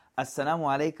Assalamu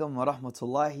alaikum wa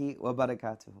rahmatullahi wa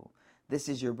barakatuhu. This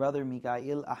is your brother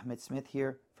Mikael Ahmed Smith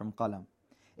here from Qalam.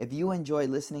 If you enjoy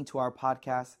listening to our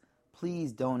podcast,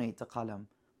 please donate to Qalam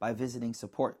by visiting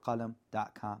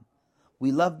supportqalam.com.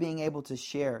 We love being able to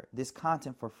share this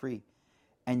content for free,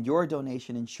 and your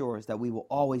donation ensures that we will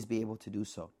always be able to do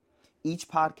so. Each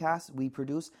podcast we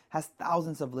produce has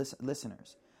thousands of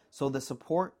listeners, so the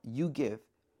support you give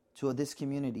to this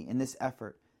community in this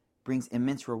effort brings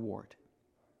immense reward.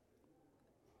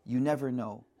 You never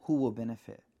know who will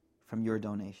benefit from your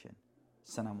donation.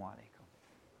 Assalamu alaikum.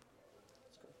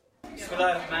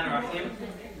 Bismillahirrahmanirrahim.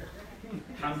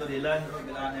 Alhamdulillahi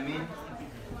Rabbil Alameen.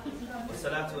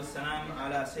 Wassalatu wassalam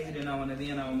ala Sayyidina wa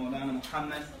Nabiyyina wa Mawlana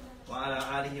Muhammad wa ala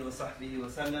alihi wa sahbihi wa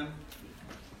sallam.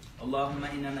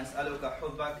 Allahumma inna nas'aluka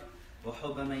hubbak wa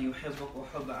hubba man yuhibbuk wa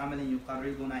hubba amalin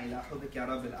yuqarribuna ila hubbik ya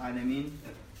Rabbil Alameen.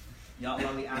 Ya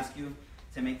Allah, we ask you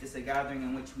to make this a gathering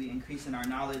in which we increase in our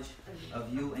knowledge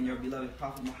of you and your beloved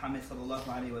Prophet Muhammad sallallahu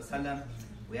alaihi wasallam.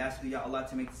 We ask you, Ya Allah,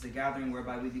 to make this a gathering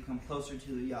whereby we become closer to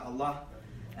you, Ya Allah.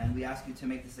 And we ask you to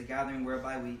make this a gathering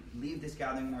whereby we leave this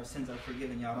gathering and our sins are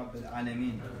forgiven, Ya Rabbil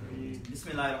Alameen.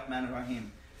 Bismillahirrahmanirrahim.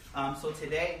 So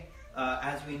today,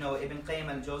 as we know, Ibn Qayyim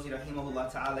al-Jawzi rahimahullah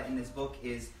ta'ala in this book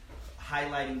is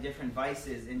highlighting different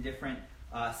vices and different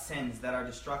sins that are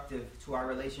destructive to our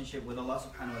relationship with Allah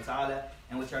subhanahu wa ta'ala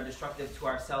and which are destructive to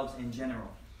ourselves in general.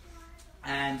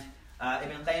 And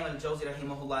Ibn Qayyim al-Jawzi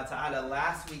rahimahullah ta'ala,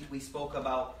 last week we spoke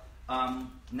about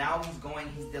now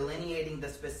he's delineating the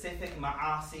specific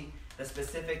ma'asi, the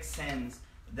specific sins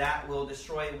that will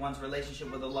destroy one's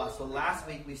relationship with Allah. So last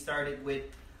week we started with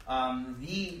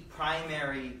the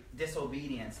primary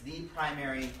disobedience, the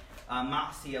primary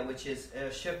ma'siyah, which is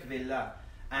shirk billah.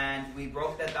 And we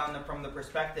broke that down from the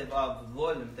perspective of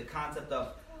dhulm, the concept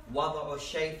of wada'u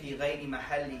shay fi ghayri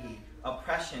mahallihi,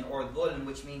 oppression or dhulm,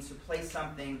 which means to place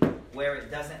something where it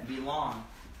doesn't belong.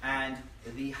 And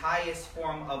the highest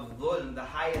form of dhulm, the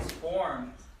highest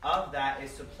form of that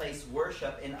is to place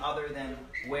worship in other than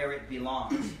where it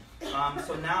belongs.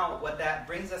 So now what that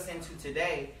brings us into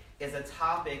today is a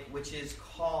topic which is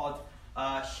called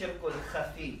shirkul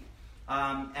khafi.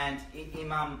 And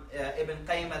Imam Ibn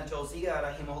Qayyim al-Jawziyya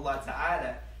rahimahullah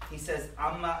ta'ala, he says,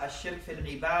 أما الشرك في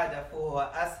العبادة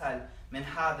فهو أسهل من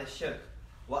هذا الشرك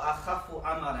وأخف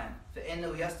أمرا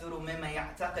فإنه يصدر مما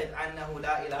يعتقد أنه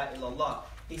لا إله إلا الله.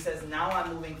 He says, now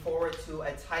I'm moving forward to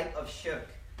a type of shirk,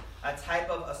 a type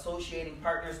of associating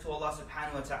partners to Allah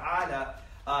subhanahu wa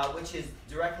ta'ala, which is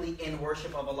directly in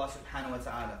worship of Allah subhanahu wa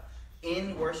ta'ala.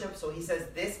 In worship, so he says,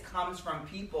 this comes from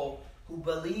people who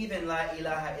believe in La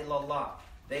ilaha illallah.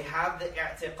 They have the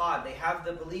i'tiqad, they have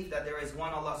the belief that there is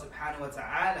one Allah subhanahu wa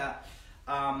ta'ala,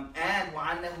 and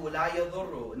وَأَنَّهُ لَا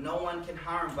يَضُرُّ. No one can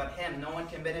harm but Him, no one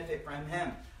can benefit from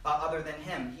Him other than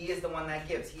Him. He is the one that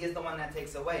gives, He is the one that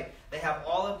takes away. They have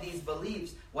all of these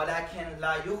beliefs, وَلَكِنْ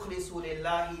لَا يُخْلِصُ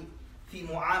لِلَّهِ فِي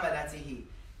مُعَامَلَتِهِ.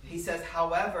 He says,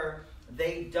 however,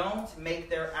 they don't make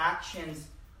their actions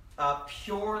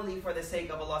purely for the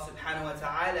sake of Allah subhanahu wa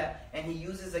ta'ala, and he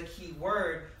uses a key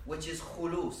word which is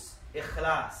khulus,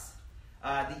 ikhlas.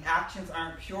 The actions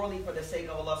aren't purely for the sake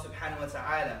of Allah subhanahu wa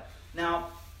ta'ala. Now,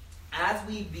 as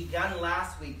we began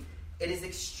last week, it is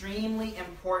extremely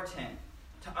important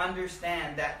to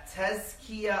understand that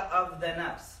tazkiyah of the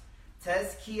nafs,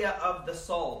 tazkiyah of the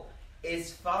soul,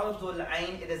 is fardul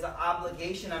ayn. It is an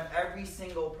obligation of every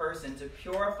single person to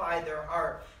purify their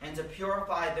heart and to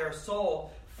purify their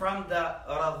soul from the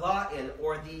radha'il,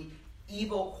 or the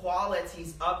evil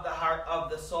qualities of the heart,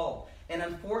 of the soul. And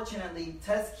unfortunately,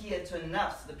 tazkiyah to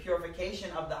nafs, the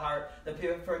purification of the heart, the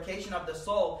purification of the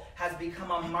soul, has become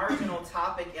a marginal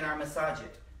topic in our masajid.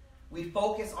 We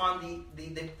focus on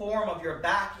the form of your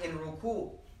back in ruku,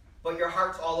 but your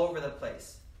heart's all over the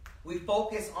place. We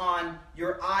focus on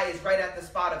your eyes right at the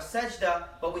spot of sajda,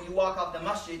 but when you walk out the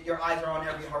masjid, your eyes are on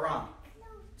every haram.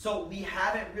 So we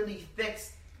haven't really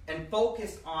fixed and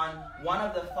focused on one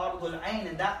of the fardul ayn,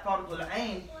 and that fardul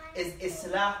ayn is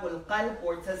islahul qalb,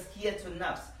 or tazkiyatun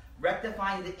nafs,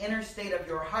 rectifying the inner state of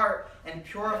your heart and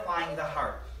purifying the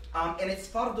heart. And it's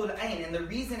fardul ayn, and the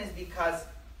reason is because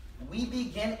we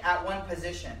begin at one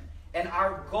position, and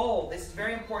our goal, this is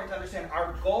very important to understand,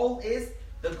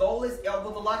 the goal is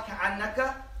i'budullah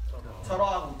ka'annaka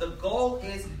tarahu. The goal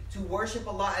is to worship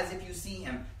Allah as if you see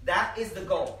Him. That is the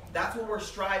goal. That's what we're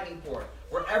striving for.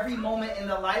 Where every moment in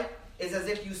the life is as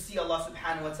if you see Allah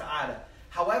subhanahu wa ta'ala.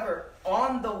 However,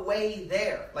 on the way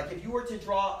there, like if you were to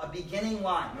draw a beginning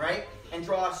line, right? And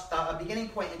draw a beginning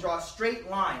point and draw a straight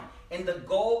line, and the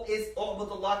goal is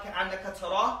u'budullah ka'annaka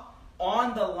tarah,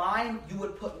 on the line you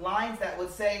would put lines that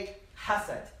would say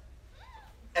hasad,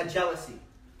 a jealousy,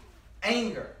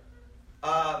 anger,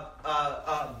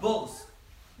 bughz,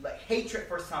 like hatred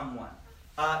for someone,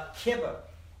 kibr.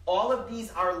 All of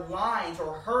these are lines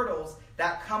or hurdles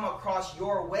that come across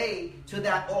your way to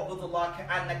that u'budullah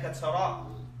ka'annaka tarah,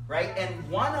 right? And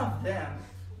one of them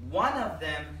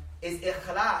is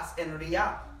ikhlas and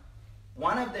riyah.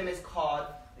 One of them is called,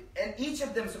 and each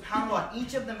of them, subhanAllah,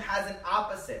 each of them has an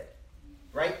opposite,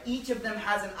 right? Each of them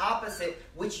has an opposite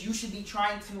which you should be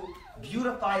trying to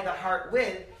beautify the heart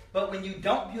with, but when you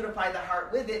don't beautify the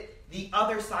heart with it, the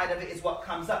other side of it is what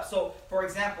comes up. So, for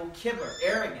example, kibr,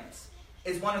 arrogance,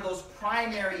 is one of those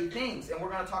primary things, and we're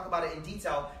going to talk about it in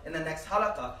detail in the next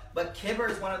halaqah, but kibr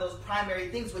is one of those primary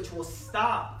things which will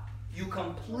stop you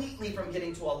completely from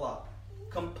getting to Allah.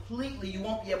 Completely, you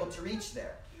won't be able to reach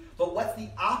there. But what's the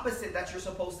opposite that you're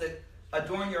supposed to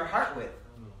adorn your heart with?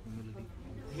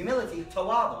 Humility,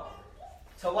 tawadu.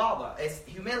 Tawadu is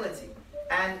humility.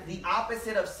 And the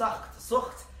opposite of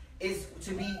sukht, is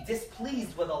to be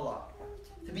displeased with Allah.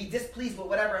 To be displeased with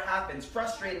whatever happens,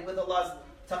 frustrated with Allah's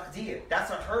taqdeer.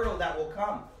 That's a hurdle that will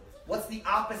come. What's the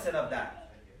opposite of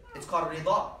that? It's called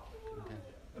rida.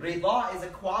 Rida is a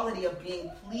quality of being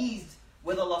pleased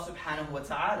with Allah subhanahu wa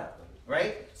ta'ala.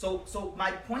 Right? So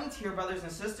my point here, brothers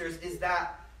and sisters, is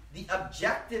that the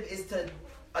objective is to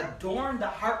adorn the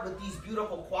heart with these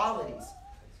beautiful qualities.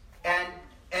 And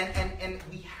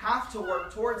we have to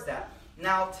work towards that.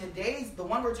 Now, the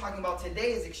one we're talking about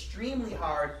today is extremely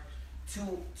hard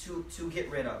to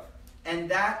get rid of. And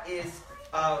that is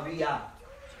riyah.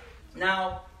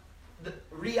 Now, the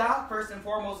riyah, first and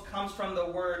foremost, comes from the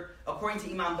word, according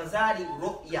to Imam Ghazali,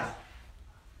 ru'ya.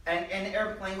 And in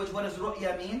Arabic language, what does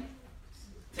ru'ya mean?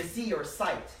 To see or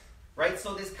sight, right?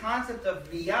 So this concept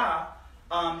of riyah,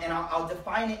 and I'll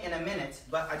define it in a minute,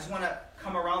 but I just want to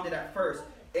come around it at first.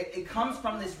 It comes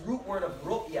from this root word of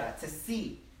ru'ya, to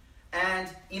see. And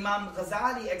Imam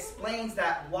Ghazali explains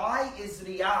that why is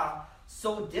riyah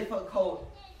so difficult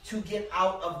to get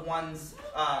out of one's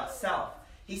self?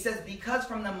 He says, because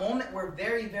from the moment we're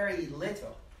very, very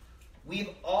little,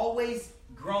 we've always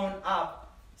grown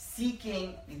up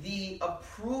seeking the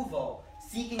approval,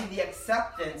 seeking the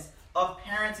acceptance of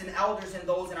parents and elders and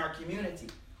those in our community.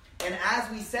 And as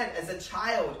we said, as a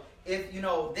child, if,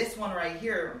 this one right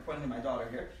here, I'm pointing to my daughter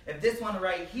here, if this one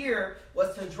right here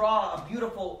was to draw a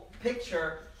beautiful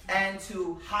picture and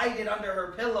to hide it under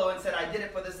her pillow and said, I did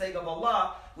it for the sake of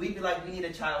Allah, we'd be like, we need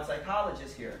a child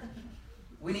psychologist here.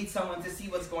 We need someone to see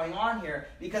what's going on here,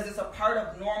 because it's a part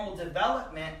of normal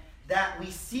development that we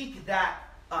seek that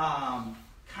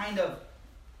kind of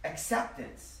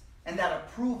acceptance and that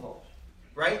approval,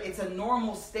 right? It's a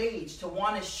normal stage to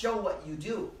want to show what you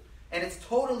do. And it's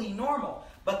totally normal.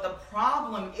 But the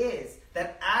problem is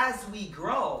that as we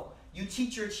grow, you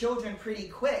teach your children pretty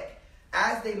quick,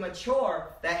 as they mature,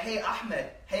 that, hey Ahmed,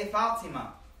 hey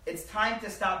Fatima, it's time to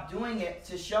stop doing it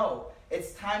to show.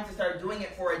 It's time to start doing it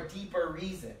for a deeper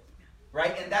reason,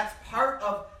 right? And that's part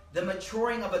of the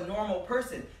maturing of a normal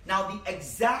person. Now, the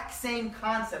exact same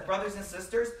concept, brothers and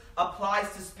sisters,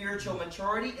 applies to spiritual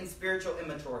maturity and spiritual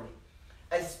immaturity.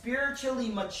 A spiritually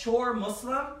mature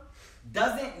Muslim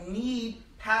doesn't need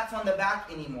pats on the back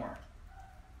anymore.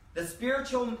 The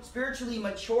spiritually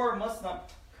mature Muslim...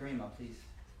 Karima, please.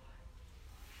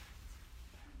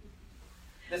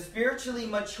 The spiritually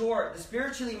mature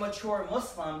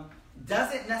Muslim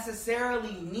doesn't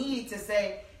necessarily need to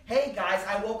say, hey guys,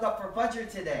 I woke up for Fajr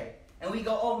today. And we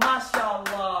go, oh,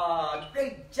 mashallah,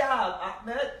 great job,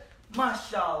 Ahmed,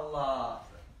 mashallah.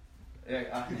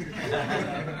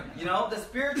 The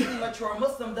spiritually mature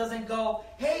Muslim doesn't go,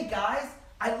 hey guys,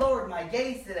 I lowered my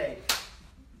gaze today.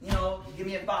 Give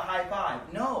me a high five.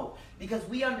 No, because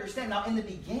we understand. Now, in the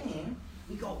beginning,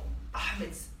 we go,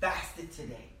 Ahmed's fasted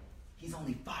today. He's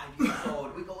only 5 years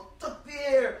old. We go,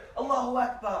 Takbir, Allahu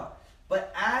Akbar.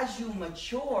 But as you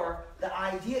mature, the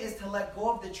idea is to let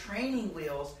go of the training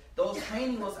wheels. Those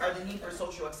training wheels are the need for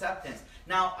social acceptance.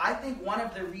 Now, I think one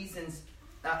of the reasons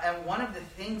and one of the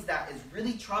things that is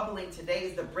really troubling today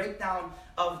is the breakdown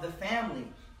of the family.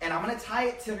 And I'm going to tie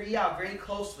it to Riyah very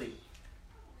closely.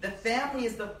 The family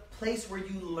is the place where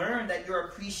you learn that you're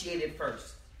appreciated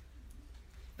first.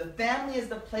 The family is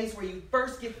the place where you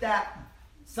first get that,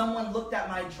 someone looked at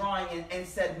my drawing and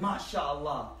said,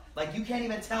 mashallah. Like, you can't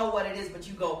even tell what it is, but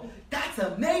you go, that's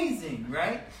amazing,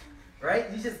 right? Right?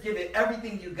 You just give it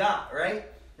everything you got, right?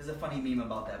 There's a funny meme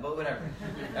about that, but whatever.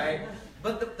 Right?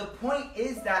 But the point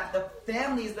is that the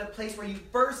family is the place where you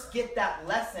first get that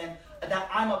lesson that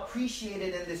I'm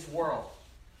appreciated in this world.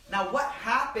 Now, what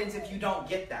happens if you don't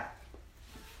get that?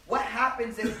 What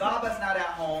happens if Baba's not at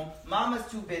home, Mama's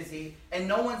too busy, and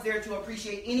no one's there to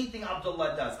appreciate anything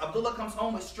Abdullah does? Abdullah comes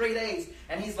home with straight A's,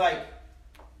 and he's like,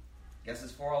 Guess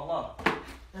it's for Allah.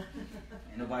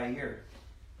 Ain't nobody here.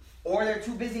 Or they're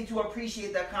too busy to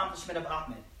appreciate the accomplishment of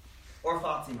Ahmed or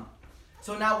Fatima.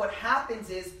 So now what happens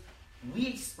is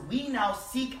we now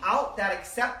seek out that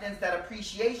acceptance, that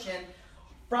appreciation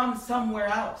from somewhere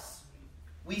else.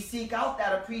 We seek out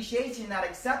that appreciation, that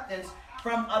acceptance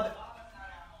from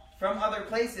other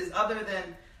places other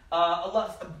than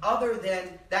Allah, other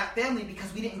than that family,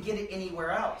 because we didn't get it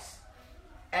anywhere else.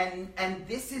 And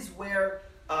this is where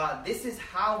this is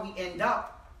how we end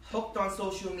up hooked on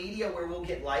social media, where we'll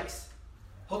get likes,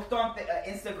 hooked on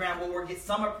Instagram, where we'll get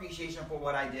some appreciation for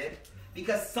what I did,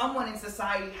 because someone in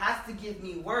society has to give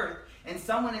me worth, and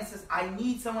someone says, I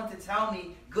need someone to tell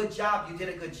me, good job, you did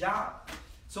a good job.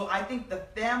 So I think the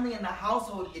family and the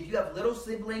household, if you have little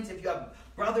siblings, if you have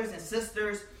brothers and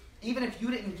sisters, even if you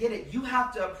didn't get it, you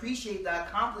have to appreciate the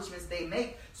accomplishments they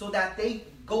make so that they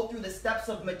go through the steps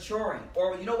of maturing.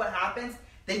 Or you know what happens?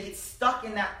 They get stuck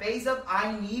in that phase of,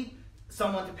 I need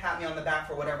someone to pat me on the back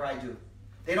for whatever I do.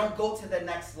 They don't go to the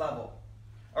next level.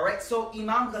 All right, so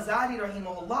Imam Ghazali,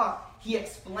 rahimahullah, he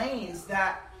explains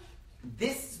that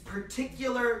this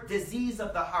particular disease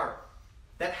of the heart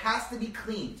that has to be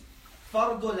cleaned,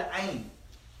 Fardul Ain.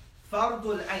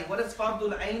 Fardul Ain. What does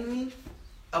Fardul Ain mean?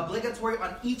 Obligatory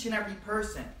on each and every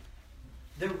person.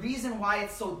 The reason why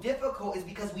it's so difficult is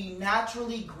because we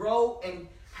naturally grow and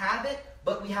have it,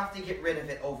 but we have to get rid of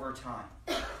it over time.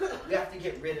 We have to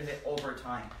get rid of it over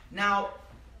time. Now,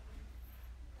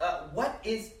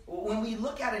 when we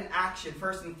look at an action,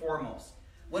 first and foremost,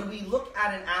 when we look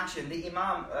at an action, the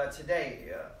Imam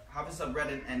today, Hafizah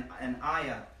read an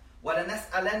ayah,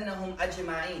 وَلَنَسْأَلَنَّهُمْ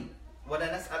أَجْمَعِينَ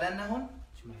وَلَنَسْأَلَنَّهُمْ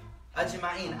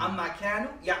أَجْمَعِينَ أَمَّا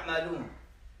كَانُوا يَعْمَلُونَ.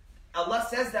 Allah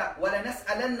says that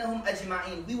وَلَنَسْأَلَنَّهُمْ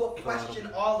أَجْمَعِينَ. We will question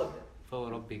all of them.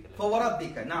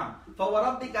 فَوَرَبِّكَ نعم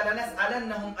فَوَرَبِّكَ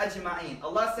لَنَسْأَلَنَّهُمْ أَجْمَعِينَ.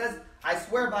 Allah says, I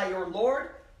swear by your Lord,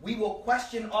 we will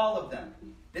question all of them.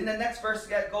 Then the next verse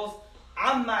goes,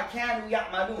 عَمَّا كَانُوا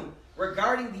يَعْمَلُونَ,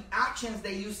 regarding the actions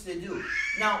they used to do.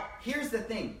 Now, here's the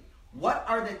thing. What's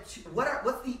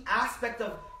the aspect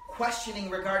of questioning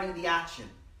regarding the action?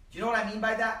 Do you know what I mean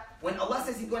by that? When Allah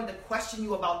says He's going to question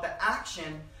you about the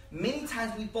action, many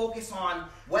times we focus on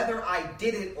whether I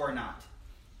did it or not.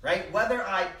 Right? Whether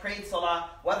I prayed salah,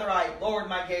 whether I lowered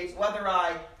my gaze, whether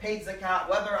I paid zakat,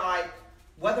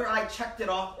 whether I checked it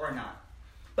off or not.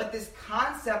 But this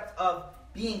concept of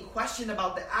being questioned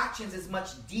about the actions is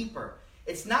much deeper.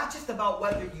 It's not just about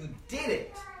whether you did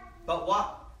it, but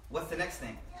what? What's the next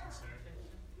thing?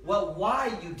 Well,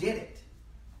 why you did it.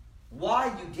 Why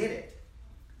you did it.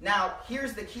 Now,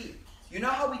 here's the key. You know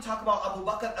how we talk about Abu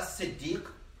Bakr as-Siddiq?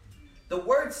 The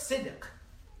word Siddiq,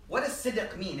 what does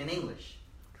Siddiq mean in English?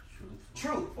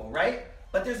 Truthful, right?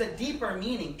 But there's a deeper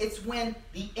meaning. It's when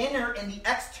the inner and the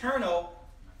external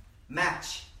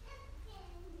match.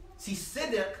 See,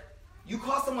 Siddiq, you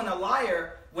call someone a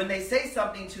liar when they say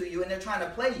something to you and they're trying to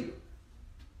play you.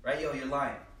 Right? Yo, you're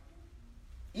lying.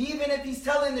 Even if he's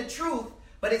telling the truth,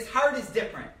 but his heart is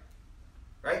different.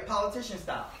 Right? Politician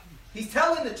style. He's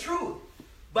telling the truth,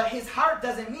 but his heart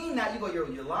doesn't mean that. You go,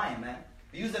 you're lying, man.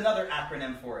 Use another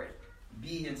acronym for it.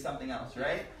 B and something else,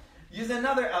 right? Use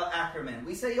another acronym.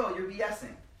 We say, yo, you're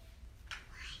BSing.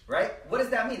 Right? What does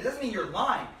that mean? It doesn't mean you're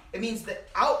lying. It means the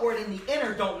outward and the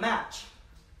inner don't match.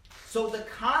 So the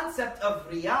concept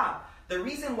of riyah, the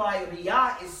reason why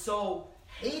riyah is so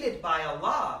hated by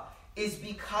Allah is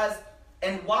because,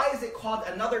 and why is it called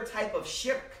another type of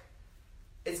shirk?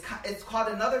 It's called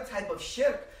another type of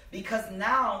shirk because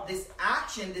now this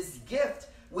action, this gift,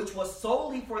 which was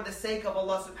solely for the sake of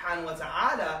Allah subhanahu wa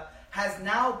ta'ala, has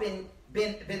now been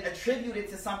attributed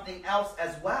to something else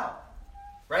as well.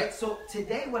 Right? So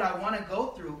today what I want to go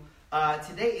through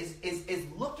today is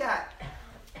look at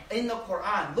in the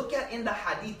Quran, look at in the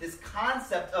hadith this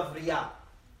concept of riyah.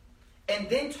 And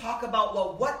then talk about,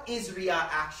 well, what is riyah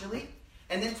actually?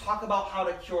 And then talk about how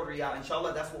to cure riyah.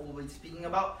 Inshallah, that's what we'll be speaking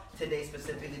about today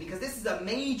specifically. Because this is a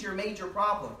major, major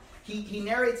problem. He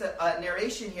narrates a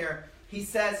narration here. He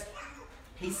says,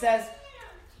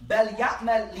 بَلْ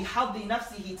يَعْمَلْ لِحَظِّ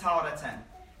نَفْسِهِ تَارَةً.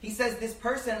 He says, this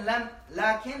person,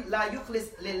 لَكِنْ لَا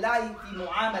يُخْلِصْ لِلَّهِ فِي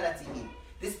مُعَامَلَتِهِ.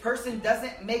 This person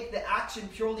doesn't make the action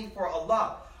purely for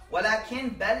Allah.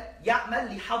 وَلَكِنْ بَلْ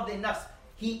يَعْمَلْ لِحَظِّ النَّفْسِ.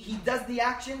 He does the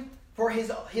action for his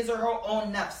or her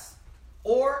own nafs.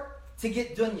 Or to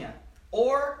get dunya.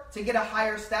 Or to get a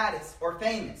higher status or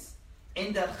famous.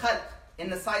 In the khalq, in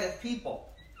the sight of people.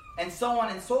 And so on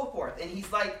and so forth. And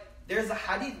he's like, there's a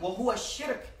hadith, وَهُوَ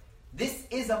الشِّرْكِ. This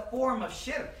is a form of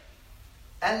shirk.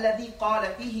 الَّذِي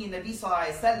قَالَ فِيهِ النَّبِي صلى الله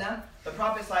عليه وسلم. The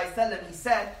Prophet صلى الله عليه وسلم, he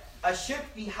said, الشِّرْكِ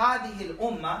فِي هَذِهِ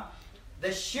الْأُمَّةِ.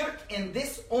 The shirk in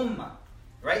this ummah.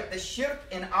 Right? The shirk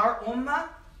in our ummah,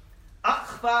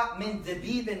 أَخْفَى مِن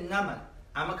دَبِيبِ النَّمَلِ.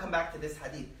 I'm going to come back to this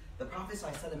hadith. The Prophet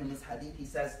ﷺ in this hadith, he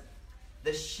says,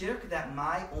 the shirk that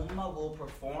my ummah will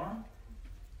perform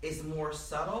is more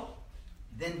subtle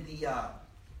than the,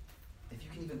 if you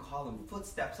can even call them,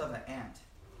 footsteps of an ant.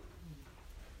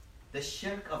 The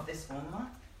shirk of this ummah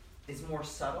is more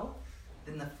subtle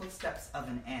than the footsteps of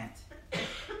an ant.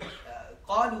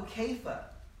 قَالُوا كَيْفَ.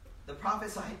 The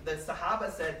Prophet, the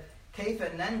Sahaba said, كَيْفَ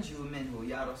نَنْجُو مِنْهُ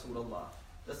يَا رَسُولَ اللَّهِ.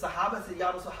 The Sahaba said, Ya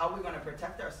Rasul, how are we going to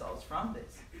protect ourselves from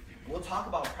this? We'll talk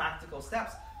about practical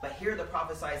steps. But here the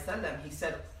Prophet ﷺ, he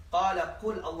said, قَالَ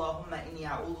قُلْ اللَّهُمَّ إِنِّي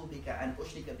أَعُوذُ بِكَ أَنْ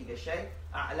أُشْرِكَ بِكَ شَيْءٍ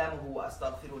أَعْلَمُهُ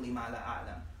وَأَسْتَغْفِرُ لِمَا لَا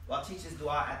أَعْلَمُ. Well, I'll teach this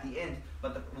dua at the end,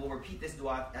 but we'll repeat this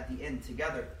dua at the end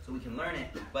together so we can learn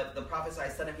it. But the Prophet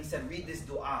ﷺ, he said, read this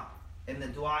dua. And the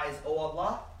dua is, Oh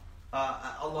Allah,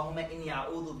 Allahumma inni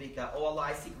a'udhu bika. Oh Allah,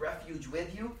 I seek refuge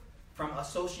with you from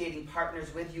associating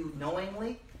partners with you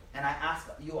knowingly. And I ask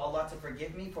you, Allah, to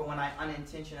forgive me for when I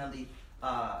unintentionally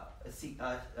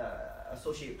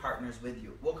associate partners with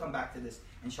you. We'll come back to this,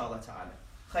 inshallah ta'ala.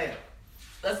 Khair.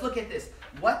 Let's look at this.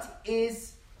 What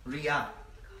is riyah?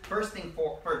 First thing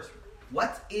first.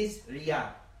 What is riyah?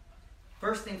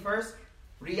 First thing first,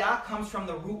 riyah comes from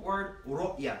the root word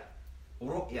ru'ya.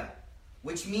 Ru'ya.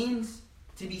 Which means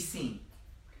to be seen.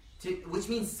 Which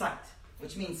means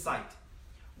sight.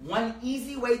 One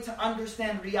easy way to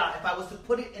understand riyah, if I was to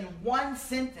put it in one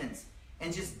sentence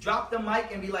and just drop the mic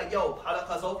and be like, yo,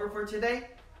 halaqa's over for today.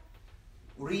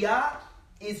 Riyah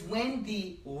is when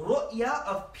the ru'ya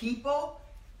of people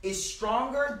is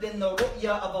stronger than the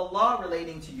ru'ya of Allah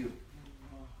relating to you.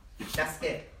 That's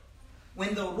it.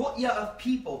 When the ru'ya of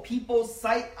people's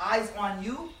sight, eyes on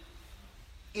you,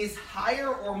 is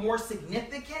higher or more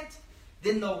significant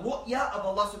than the ru'ya of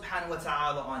Allah subhanahu wa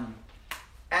ta'ala on you.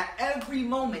 At every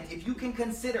moment, if you can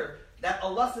consider that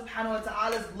Allah subhanahu wa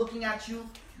ta'ala is looking at you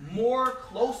more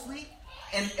closely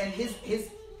and his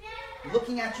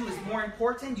looking at you is more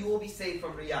important, you will be saved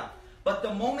from riyah. But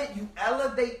the moment you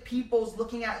elevate people's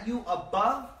looking at you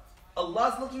above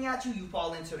Allah's looking at you, you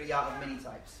fall into riyah of many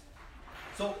types.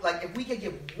 So like if we could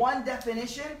give one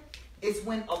definition, it's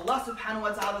when Allah subhanahu wa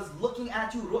ta'ala is looking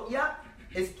at you, ru'ya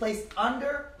is placed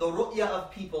under the ru'ya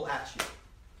of people at you.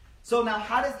 So now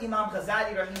how does Imam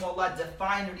Ghazali rahimahullah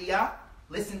define riyah?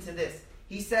 Listen to this.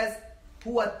 He says,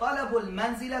 هو طلب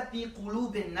المنزلة في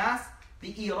قلوب الناس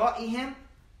بإيرائهم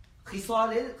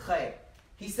خصال الخير.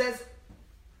 He says,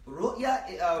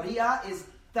 riyah is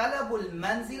طلب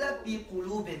المنزلة في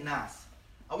قلوب الناس.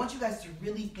 I want you guys to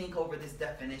really think over this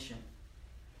definition.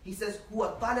 He says,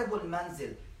 هو طلب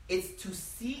المنزل. It's to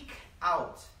seek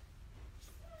out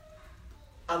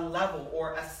a level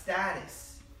or a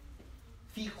status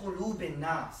في قلوب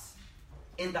الناس,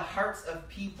 in the hearts of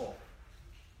people.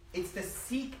 It's to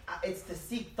seek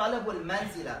طلب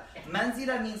المنزلة.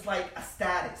 Manzila means like a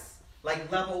status,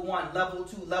 like level 1, level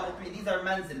 2, level 3. These are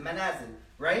manzil, manazil,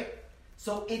 right?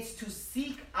 So it's to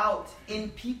seek out in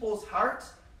people's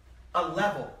hearts a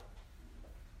level,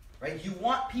 right? You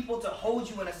want people to hold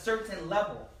you in a certain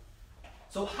level.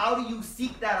 So how do you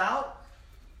seek that out?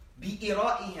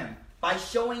 بِإِرَائِهِمْ, by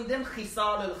showing them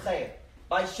خِصَالُ الْخَيْرِ,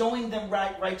 by showing them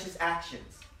righteous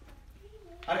actions.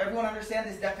 Everyone understand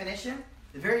this definition?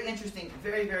 Very interesting,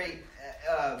 very, very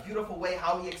beautiful way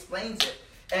how he explains it.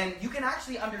 And you can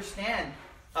actually understand,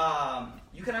 how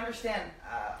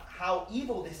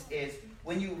evil this is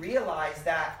when you realize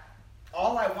that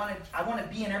I want to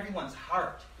be in everyone's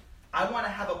heart. I want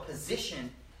to have a position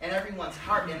in everyone's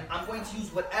heart, and I'm going to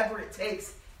use whatever it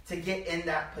takes to get in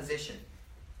that position.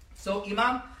 So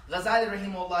Imam Ghazali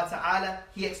rahimahullah ta'ala,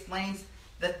 he explains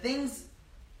the things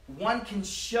one can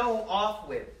show off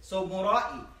with. So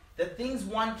mura'i, the things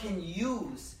one can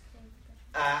use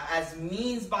as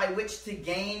means by which to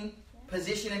gain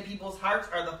position in people's hearts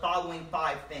are the following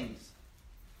 5 things.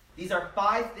 These are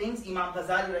 5 things Imam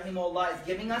Ghazali rahimahullah is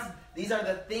giving us. These are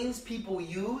the things people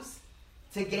use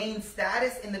to gain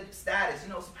status in the status. You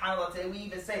know, subhanAllah, today we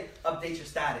even say, update your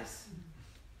status.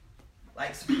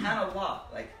 Like, subhanAllah,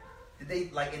 like, did they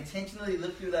like intentionally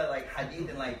look through that like hadith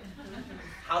and like,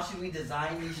 how should we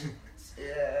design these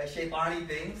shaitani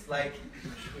things? Like,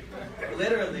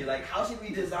 literally, like, how should we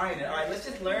design it? All right, let's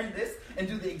just learn this and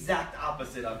do the exact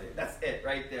opposite of it. That's it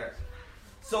right there.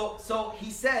 So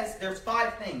he says there's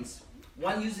 5 things.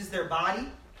 One uses their body.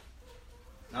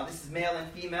 Now this is male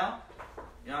and female.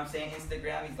 You know what I'm saying?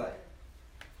 Instagram, he's like,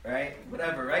 right?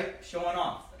 Whatever, right? Showing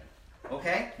off.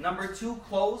 Okay? Number 2,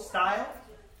 clothes, style.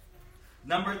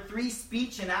 Number 3,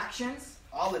 speech and actions.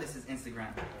 All of this is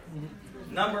Instagram.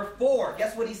 Number 4,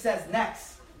 guess what he says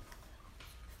next?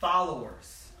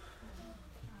 Followers.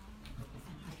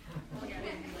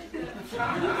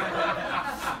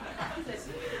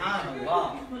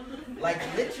 SubhanAllah. Like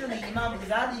literally, Imam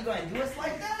Ghazali, you going to do us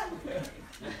like that?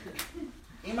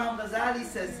 Imam Ghazali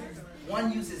says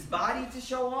one uses body to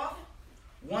show off,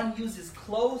 one uses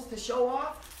clothes to show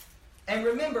off. And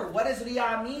remember, what does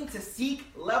riyah mean? To seek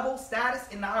level status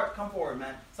in the heart. Come forward,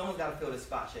 man. Someone's got to fill this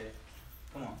spot, Shaykh.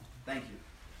 Come on. Thank you.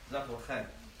 Jazakallah khair.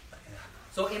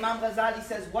 So Imam Ghazali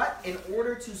says what? In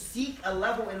order to seek a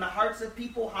level in the hearts of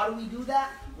people, how do we do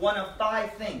that? One of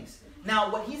 5 things. Now,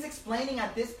 what he's explaining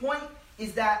at this point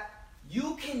is that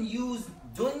you can use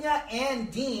dunya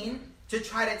and deen to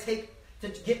try to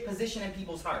get position in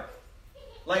people's heart.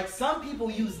 Like some people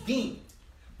use deen,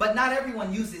 but not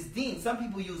everyone uses deen. Some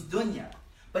people use dunya.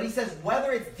 But he says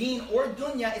whether it's deen or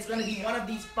dunya, it's going to be one of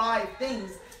these 5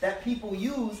 things that people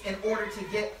use in order to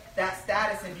get that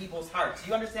status in people's hearts.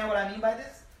 You understand what I mean by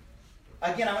this?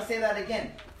 Again, I'm going to say that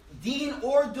again. Deen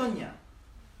or dunya.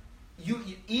 You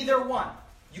either one.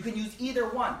 You can use either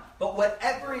one. But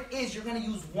whatever it is, you're going to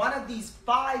use one of these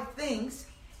 5 things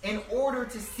in order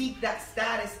to seek that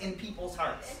status in people's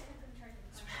hearts.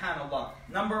 SubhanAllah.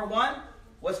 Number 1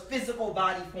 was physical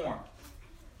body form.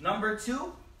 Number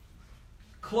 2,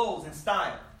 clothes and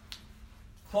style.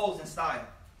 Clothes and style.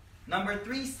 Number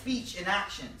 3, speech and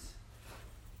actions.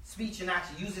 Speech and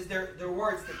action. Uses their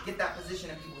words to get that position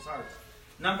in people's hearts.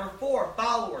 Number 4,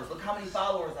 followers. Look how many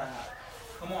followers I have.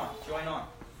 Come on, join on.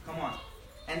 Come on.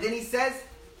 And then he says,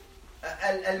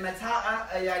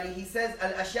 he says,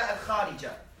 al-ashya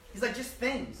al-kharija. He's like, just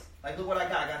things. Like, look what I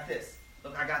got. I got this.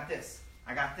 Look, I got this.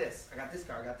 I got this. I got this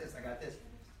car. I got this. I got this.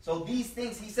 So these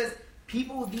things, he says,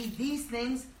 people need these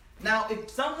things. Now, if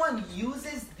someone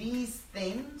uses these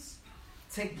things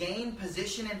to gain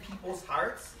position in people's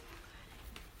hearts,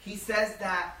 he says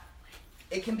that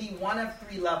it can be one of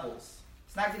 3 levels.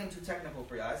 It's not getting too technical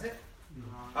for you, is it? No.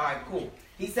 All right, cool.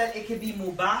 He said it could be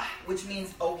mubah, which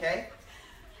means okay.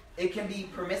 It can be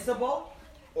permissible,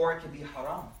 or it can be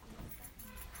haram.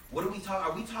 What are we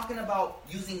talking? Are we talking about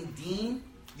using deen,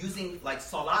 using like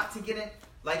salat to get in?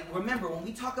 Like, remember, when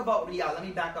we talk about riyah, let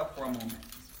me back up for a moment.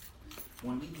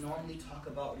 When we normally talk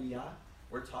about riyah,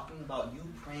 we're talking about you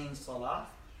praying salah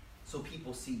so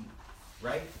people see you,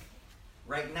 right?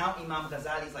 Right now, Imam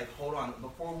Ghazali is like, hold on,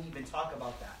 before we even talk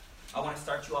about that, I want to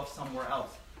start you off somewhere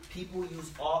else. People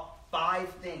use all 5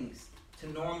 things to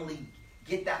normally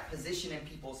get that position in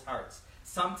people's hearts.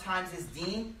 Sometimes it's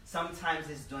deen, sometimes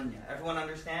it's dunya. Everyone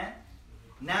understand?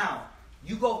 Now,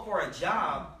 you go for a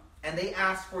job and they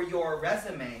ask for your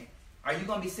resume. Are you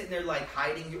going to be sitting there like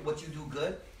hiding what you do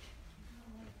good?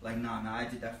 Like, nah, I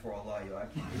did that for Allah, yo. I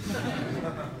can't.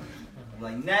 I'm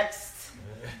like, next.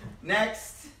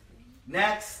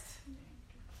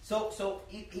 So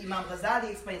Imam Ghazali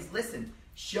explains, listen,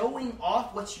 showing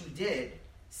off what you did,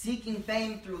 seeking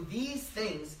fame through these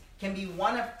things can be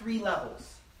one of 3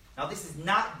 levels. Now this is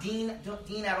not deen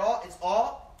at all, it's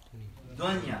all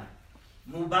dunya.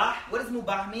 Mubah, what does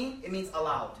mubah mean? It means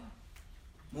allowed.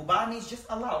 Mubah means just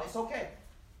allowed, it's okay.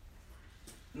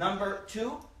 Number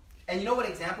 2, and you know what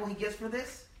example he gives for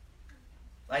this?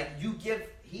 Like he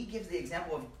gives the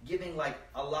example of giving like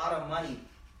a lot of money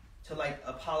to like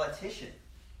a politician.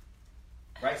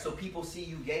 Right? So people see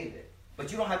you gave it.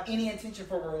 But you don't have any intention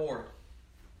for reward.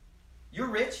 You're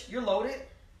rich, you're loaded,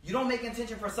 you don't make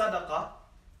intention for sadaqah,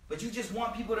 but you just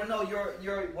want people to know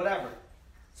you're whatever.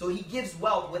 So he gives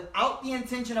wealth without the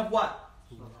intention of what?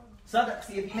 Sadaqah.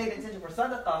 See, if he made intention for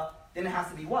sadaqah, then it has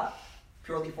to be what?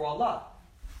 Purely for Allah.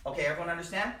 Okay, everyone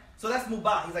understand? So that's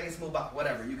mubah. He's like, it's mubah,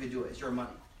 whatever, you could do it, it's your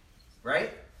money.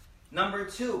 Right? Number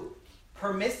 2,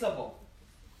 permissible.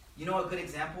 You know a good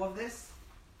example of this?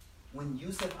 When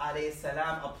Yusuf alayhi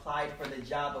salam applied for the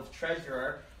job of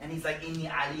treasurer, and he's like, Inni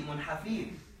alimun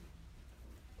hafiz.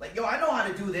 Like, yo, I know how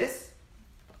to do this.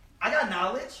 I got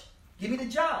knowledge. Give me the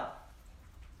job.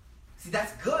 See,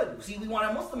 that's good. See, we want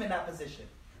a Muslim in that position,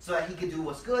 so that he could do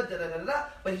what's good,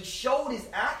 But he showed his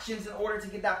actions in order to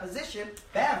get that position.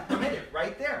 Bam, permitted,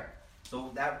 right there.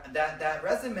 So that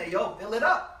resume, yo, fill it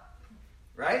up.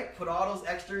 Right? Put all those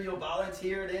extra,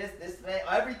 volunteer this,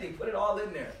 everything. Put it all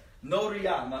in there. No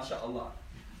riyah, mashallah.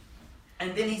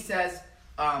 And then he says,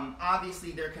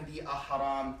 obviously there can be a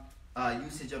haram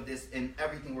usage of this, and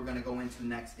everything we're going to go into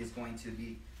next is going to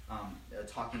be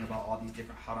talking about all these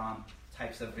different haram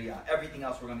types of riyah. Everything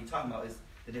else we're going to be talking about is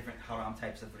the different haram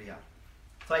types of riyah.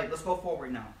 So let's go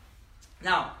forward now.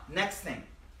 Now, next thing.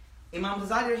 Imam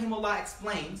Ghazali rahimahullah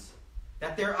explains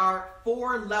that there are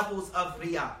 4 levels of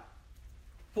riyah.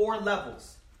 4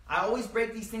 levels. I always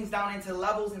break these things down into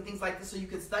levels and things like this so you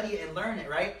can study it and learn it,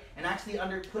 right? And actually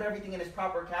put everything in its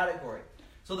proper category.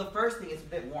 So the first thing, it's a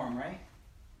bit warm, right?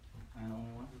 I don't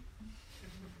want.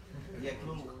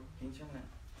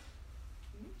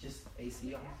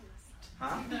 AC on?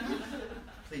 Huh?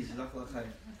 Please, jazakallah khair.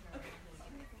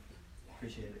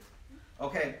 Appreciate it.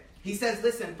 Okay, he says,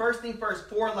 listen, first thing first,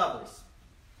 4 levels.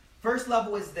 First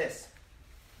level is this.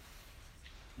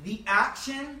 The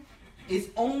action is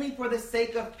only for the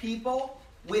sake of people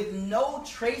with no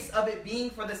trace of it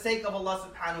being for the sake of Allah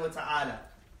subhanahu wa ta'ala.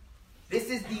 This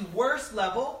is the worst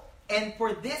level, and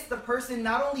for this the person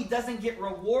not only doesn't get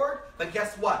reward, but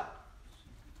guess what?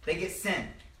 They get sin.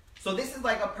 So this is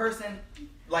like a person,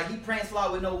 like he praying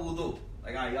salah with no wudu.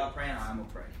 Like, all right, y'all praying, I'm going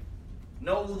to pray.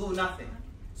 No wudu, nothing.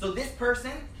 So this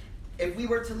person, if we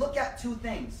were to look at 2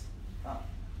 things.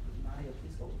 Nadia,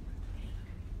 please go.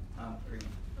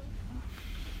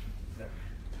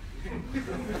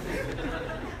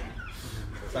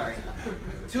 Sorry.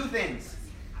 2 things.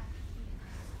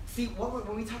 See,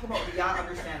 when we talk about riyah,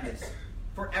 understand this.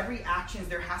 For every action,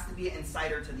 there has to be an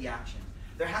insider to the action.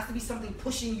 There has to be something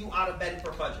pushing you out of bed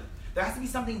for fajr. There has to be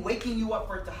something waking you up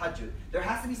for tahajjud. There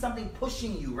has to be something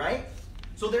pushing you, right?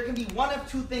 So there can be one of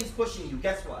 2 things pushing you.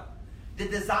 Guess what? The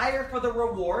desire for the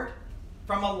reward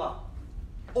from Allah.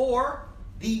 Or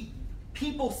the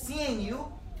people seeing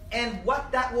you and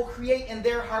what that will create in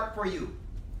their heart for you.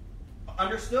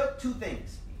 Understood? 2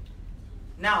 things.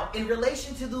 Now, in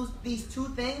relation to these 2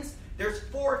 things, there's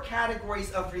 4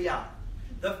 categories of riyah.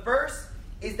 The first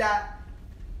is that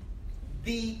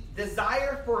the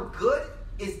desire for good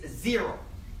is 0.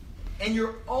 And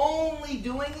you're only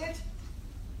doing it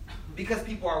because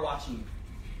people are watching you.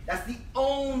 That's the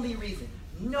only reason.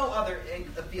 No other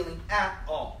feeling at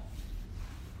all.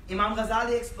 Imam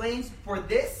Ghazali explains, for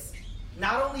this,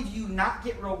 not only do you not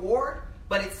get reward,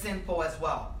 but it's sinful as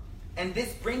well. And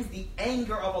this brings the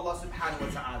anger of Allah subhanahu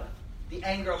wa ta'ala. The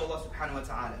anger of Allah subhanahu wa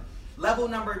ta'ala. Level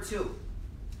number 2.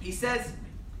 He says,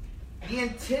 the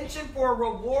intention for a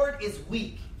reward is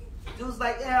weak. Dude's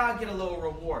like, yeah, I'll get a little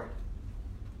reward.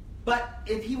 But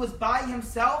if he was by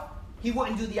himself, he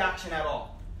wouldn't do the action at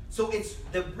all. So it's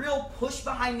the real push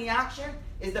behind the action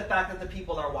is the fact that the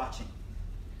people are watching.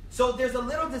 So there's a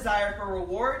little desire for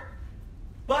reward,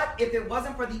 but if it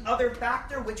wasn't for the other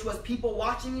factor, which was people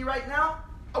watching me right now,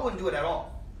 I wouldn't do it at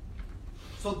all.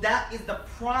 So that is the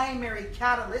primary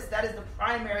catalyst, that is the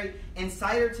primary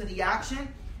insider to the action.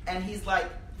 And he's like,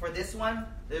 for this one,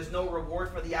 there's no reward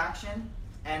for the action,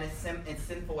 and it's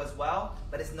sinful as well,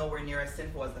 but it's nowhere near as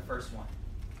sinful as the first one.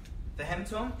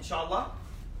 Fahimtum, inshallah?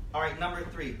 Alright, number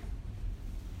 3.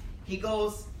 He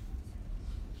goes,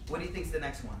 what do you think's the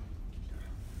next one?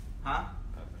 Huh?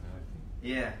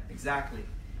 Yeah, exactly.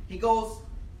 He goes,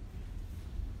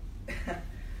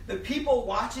 the people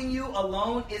watching you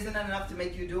alone isn't enough to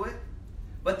make you do it,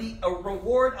 but the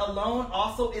reward alone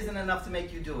also isn't enough to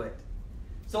make you do it.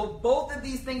 So both of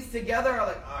these things together are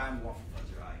like, oh, I'm going for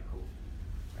Fajr, alright, cool.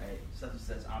 Right? Such and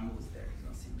such, Amu's there, he's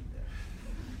going to see me there.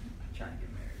 I'm trying to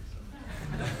get married,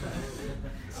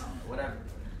 so whatever.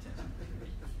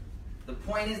 The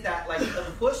point is that, like, the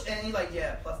push, and you're like,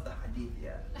 yeah, plus the hadith,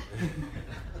 yeah.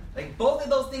 Like, both of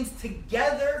those things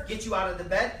together get you out of the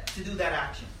bed to do that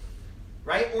action.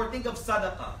 Right? Or think of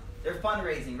sadaqah. They're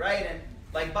fundraising, right? And,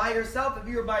 like, by yourself, if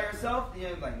you were by yourself,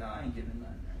 you're like, no, I ain't giving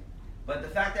nothing. Right? But the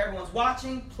fact that everyone's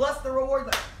watching, plus the reward,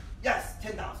 like, yes,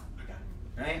 10,000, I got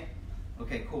it. Right?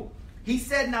 Okay, cool. He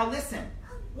said, now listen,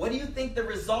 what do you think the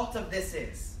result of this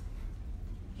is?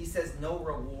 He says, no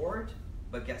reward,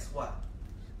 but guess what?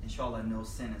 Inshallah, no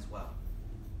sin as well.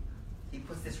 He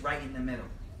puts this right in the middle.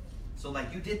 So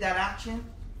like you did that action,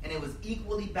 and it was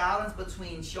equally balanced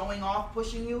between showing off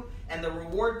pushing you and the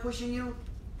reward pushing you.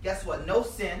 Guess what? No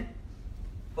sin,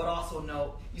 but also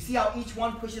no. You see how each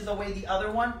one pushes away the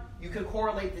other one? You could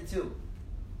correlate the 2.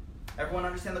 Everyone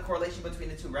understand the correlation between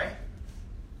the 2, right?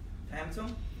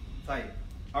 Fahimtum? Tayyib.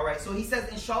 Alright, so he says,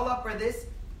 inshallah, for this,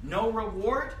 no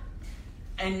reward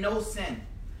and no sin.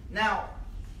 Now,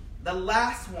 the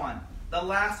last one,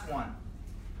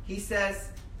 he says,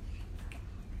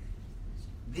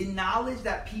 the knowledge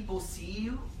that people see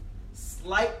you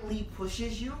slightly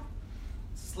pushes you,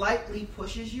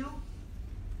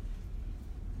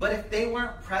 but if they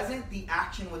weren't present, the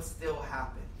action would still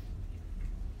happen.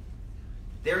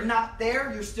 They're not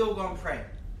there, you're still going to pray.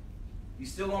 You're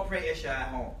still going to pray Isha at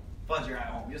home, Fajr at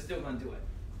home. You're still going to do it.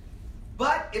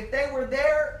 But if they were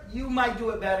there, you might do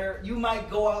it better. You might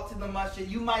go out to the masjid.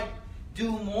 You might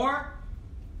do more.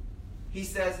 He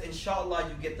says, inshallah,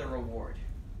 you get the reward.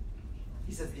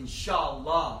 He says,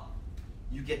 inshallah,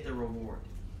 you get the reward.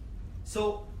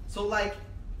 So like,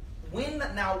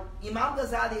 now Imam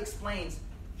Ghazali explains,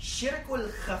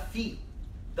 shirkul khafi,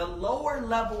 the lower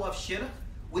level of shirk,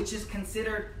 which is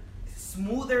considered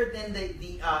smoother than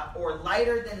or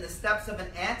lighter than the steps of an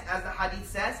ant, as the hadith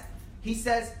says. He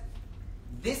says,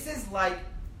 This is like,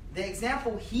 the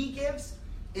example he gives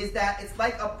is that it's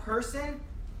like a person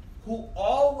who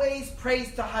always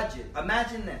prays tahajjud.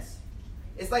 Imagine this.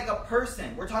 It's like a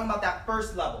person, we're talking about that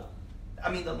first level.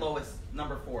 I mean the lowest,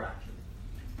 number 4 actually.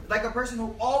 Like a person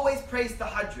who always prays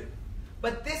tahajjud.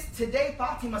 But today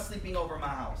Fatima's sleeping over my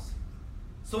house.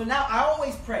 So now I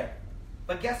always pray.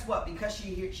 But guess what? Because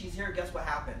she's here, guess what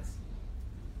happens?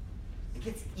 It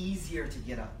gets easier to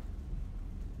get up.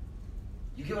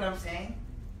 You get what I'm saying?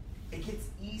 It gets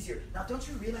easier. Now, don't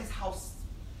you realize how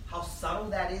subtle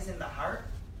that is in the heart?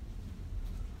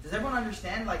 Does everyone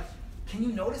understand? Like, can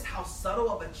you notice how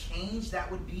subtle of a change that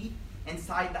would be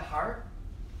inside the heart?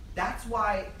 That's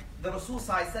why the Rasul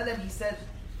Sallallahu Alaihi Wasallam, he said,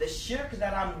 the shirk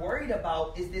that I'm worried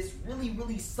about is this really,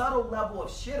 really subtle level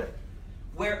of shirk,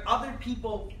 where other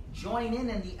people join in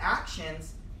the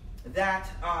actions that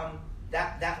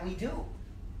we do.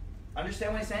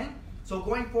 Understand what he's saying? So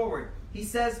going forward, he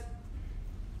says,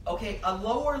 okay, a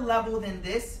lower level than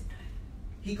this,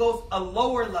 he goes a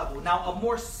lower level. Now, a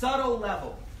more subtle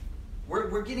level.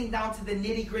 We're getting down to the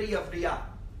nitty-gritty of riyah.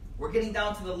 We're getting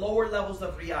down to the lower levels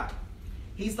of riyah.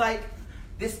 He's like,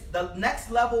 the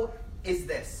next level is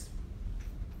this.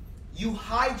 You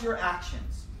hide your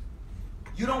actions.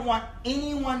 You don't want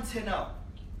anyone to know.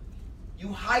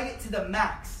 You hide it to the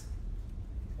max.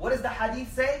 What does the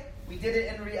hadith say? We did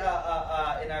it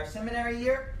in our seminary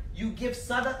year. You give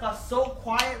sadaqah so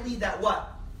quietly that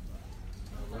what?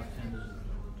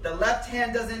 The left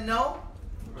hand doesn't know.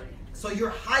 So you're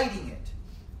hiding it.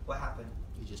 What happened?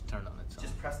 You just turned on its own.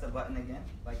 Just press the button again,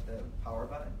 like the power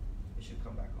button. It should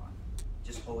come back on.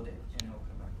 Just hold it and it'll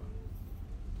come back on.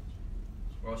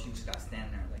 Or else you just got to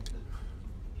stand there like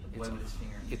the boy with his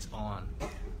finger. It's on.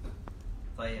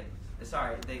 Tayyib. It's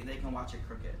alright, they can watch it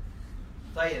crooked.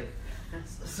 Tayyib.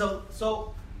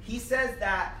 So he says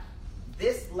that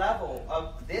this level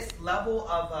of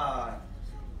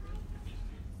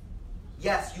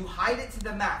yes, you hide it to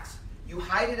the max. You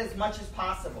hide it as much as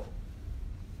possible.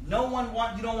 You don't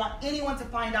want anyone to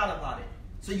find out about it.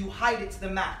 So you hide it to the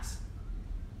max.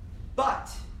 But,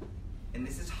 and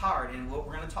this is hard, and we're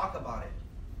going to talk about it.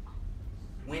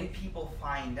 When people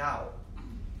find out,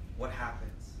 what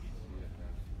happens?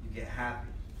 You get happy.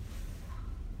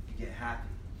 You get happy.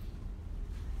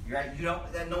 You're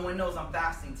right? That no one knows I'm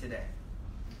fasting today.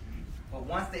 But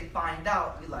once they find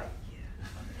out, you're like,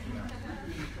 yeah.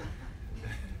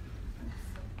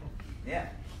 Yeah.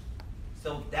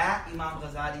 So that, Imam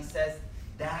Ghazali says,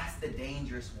 that's the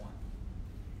dangerous one.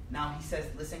 Now he says,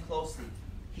 listen closely.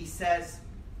 He says,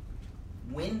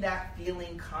 when that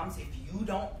feeling comes, if you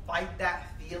don't fight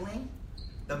that feeling,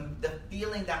 the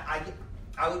feeling that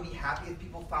I would be happy if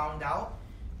people found out,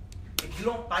 if you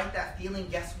don't fight that feeling,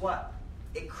 guess what?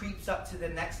 It creeps up to the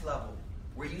next level,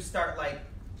 where you start like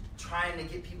trying to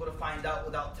get people to find out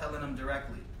without telling them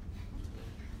directly.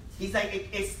 He's like,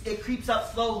 it creeps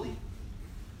up slowly.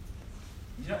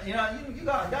 You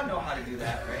gotta know how to do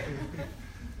that, right?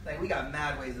 Like, we got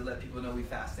mad ways to let people know we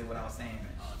fasted without saying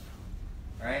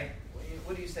it. Right?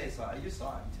 What do you say, Sa'i? You're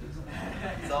Sa'i too.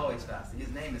 He's always fasting. His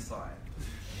name is Sa'i.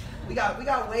 We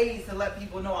got ways to let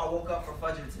people know I woke up for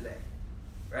Fajr today.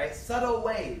 Right? Subtle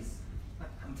ways.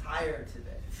 I'm tired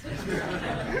today.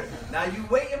 Now you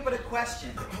waiting for the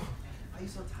question. Why are you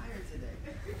so tired today?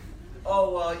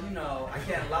 Oh, well, I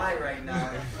can't lie right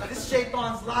now. This is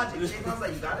Shaitan's logic. Shaitan's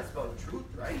like, you gotta spell the truth,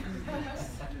 right?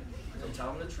 So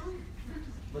tell him the truth.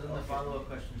 But then the follow-up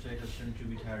question, Shaykh, shouldn't you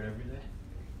be tired every day?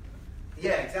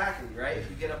 Yeah, exactly, right? If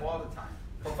you get up all the time.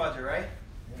 For Fajr, right?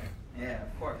 Yeah,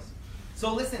 of course.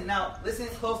 So listen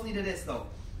closely to this though.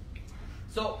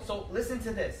 So listen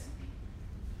to this.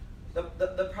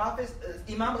 The Prophet,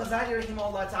 Imam Ghazali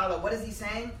rahimahullah ta'ala, what is he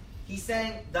saying? He's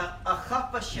saying the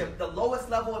akhaffa shirk, the lowest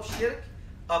level of shirk,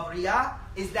 of riyah,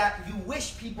 is that you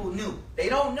wish people knew. They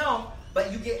don't know,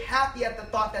 but you get happy at the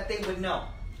thought that they would know.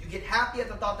 You get happy at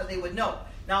the thought that they would know.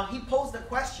 Now, he posed a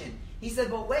question. He said,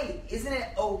 but wait, isn't it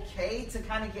okay to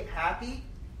kind of get happy?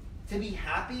 To be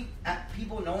happy at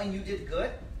people knowing you did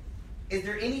good? Is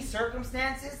there any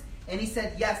circumstances? And he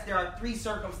said, yes, there are 3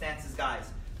 circumstances,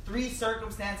 guys. 3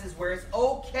 circumstances where it's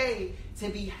okay to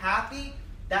be happy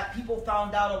that people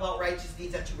found out about righteous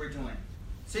deeds that you were doing.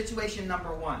 Situation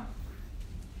number 1.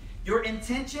 Your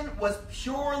intention was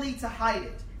purely to hide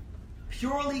it.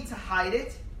 Purely to hide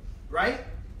it, right?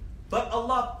 But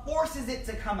Allah forces it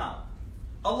to come out.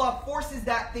 Allah forces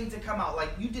that thing to come out.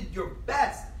 Like, you did your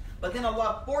best, but then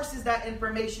Allah forces that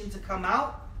information to come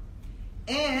out,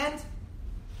 and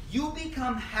you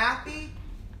become happy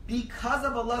because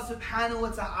of Allah subhanahu wa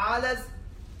ta'ala's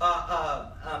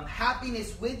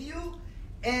happiness with you,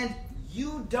 and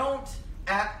you don't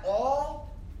at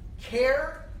all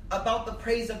care about the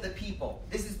praise of the people.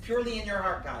 This is purely in your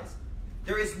heart, guys.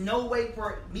 There is no way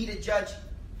for me to judge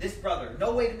this brother.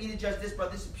 No way for me to judge this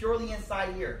brother. This is purely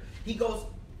inside here. He goes,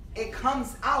 it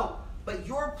comes out, but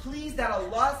you're pleased at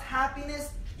Allah's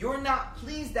happiness. You're not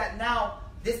pleased that now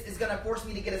this is going to force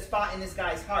me to get a spot in this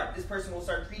guy's heart. This person will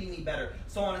start treating me better,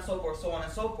 so on and so forth, so on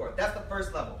and so forth. That's the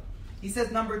first level. He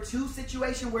says number 2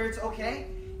 situation where it's okay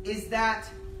is that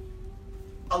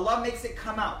Allah makes it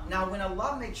come out. Now, when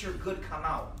Allah makes your good come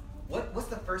out, what's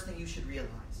the first thing you should realize?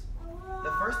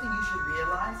 The first thing you should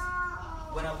realize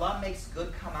when Allah makes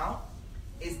good come out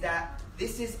is that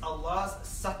this is Allah's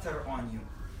satr on you.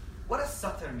 What does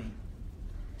satr mean?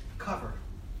 Cover.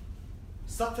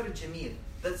 Satr jameel.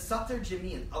 The satr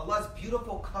jameel, Allah's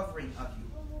beautiful covering of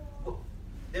you.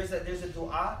 There's a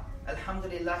dua.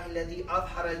 Alhamdulillah alladhi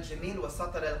adhara al-jameel wa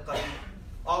satr al-qareeb.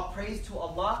 All praise to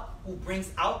Allah who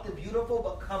brings out the beautiful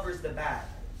but covers the bad.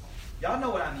 Y'all know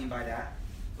what I mean by that.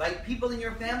 Like people in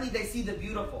your family, they see the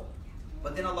beautiful,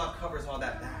 but then Allah covers all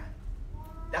that bad.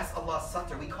 That's Allah's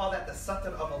satr. We call that the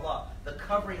satr of Allah, the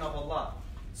covering of Allah.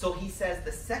 So he says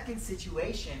the second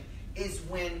situation is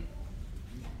when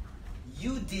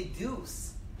you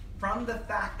deduce from the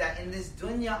fact that in this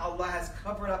dunya Allah has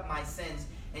covered up my sins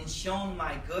and shown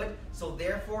my good, so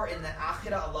therefore in the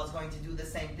akhirah Allah is going to do the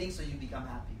same thing, so you become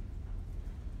happy.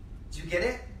 Do you get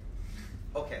it?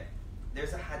 Okay.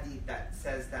 There's a hadith that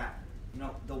says that,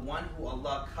 the one who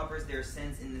Allah covers their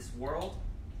sins in this world,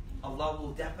 Allah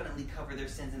will definitely cover their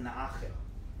sins in the akhirah.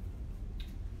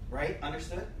 Right?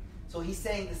 Understood? So he's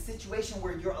saying the situation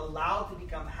where you're allowed to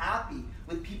become happy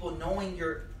with people knowing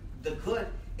the good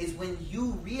is when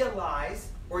you realize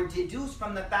or deduce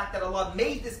from the fact that Allah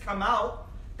made this come out,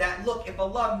 that look, if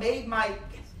Allah made my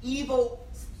evil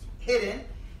hidden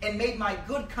and made my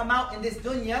good come out in this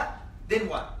dunya, then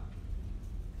what?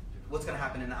 What's going to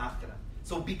happen in the akhirah?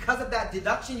 So because of that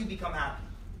deduction, you become happy.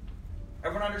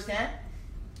 Everyone understand?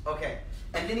 Okay.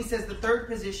 And then he says the third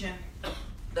position,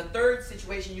 the third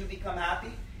situation you become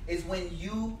happy is when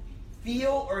you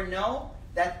feel or know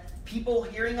that people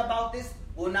hearing about this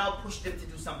will now push them to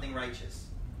do something righteous.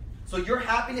 So your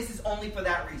happiness is only for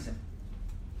that reason.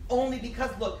 Only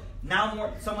because, look,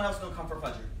 now someone else is going to come for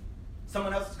Fajr.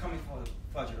 Someone else is coming for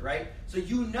Fajr, right? So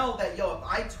you know that, if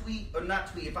I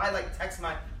if I text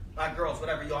my girls,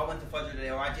 whatever, I went to Fajr today,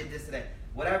 or I did this today,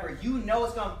 whatever, it's going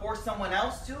to force someone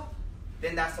else to,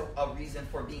 then that's a reason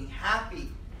for being happy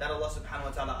that Allah subhanahu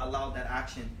wa ta'ala allowed that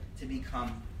action to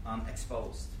become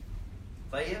exposed.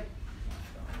 Tayyib?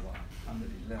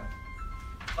 Alhamdulillah.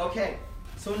 Okay,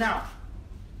 so now,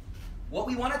 what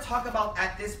we want to talk about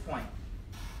at this point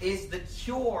is the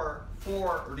cure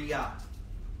for riyah.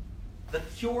 The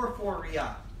cure for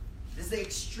riyah. This is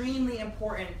extremely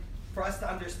important for us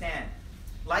to understand.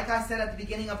 Like I said at the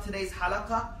beginning of today's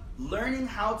halaqah, learning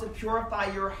how to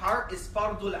purify your heart is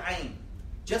fardul ayn.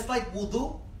 Just like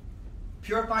wudu,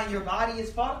 purifying your body is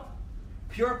fard,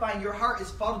 purifying your heart is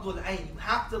fardul ayn. You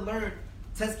have to learn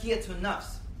tazkiyatun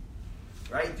nafs.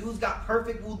 Right? Dude's got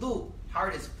perfect wudu.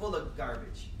 Heart is full of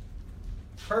garbage.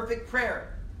 Perfect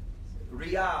prayer.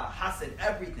 Riyah, hasad,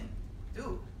 everything.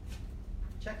 Dude,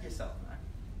 check yourself, man.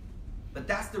 But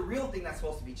that's the real thing that's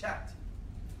supposed to be checked.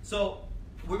 So,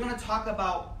 we're going to talk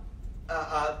about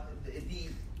the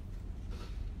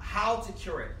how to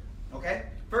cure it. Okay?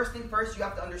 First thing first, you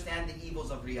have to understand the evils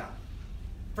of riyah.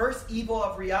 First evil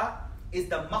of riyah is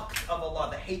the maqt of Allah,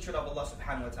 the hatred of Allah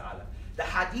subhanahu wa ta'ala. The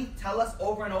hadith tell us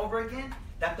over and over again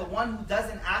that the one who does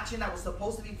an action that was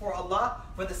supposed to be for Allah,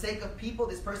 for the sake of people,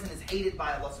 this person is hated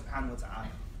by Allah subhanahu wa ta'ala.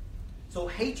 So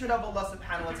hatred of Allah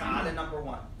subhanahu wa ta'ala, number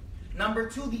 1. Number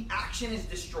 2, the action is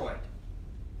destroyed.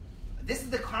 This is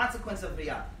the consequence of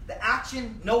riyah. The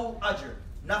action, no ajr,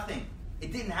 nothing.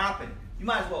 It didn't happen. You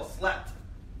might as well have slept.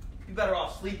 You're better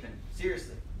off sleeping,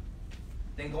 seriously,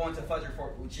 than going to Fajr for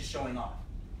which is showing off.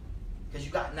 Because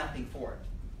you got nothing for it.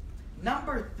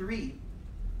 Number 3,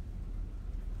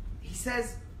 he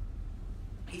says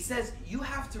you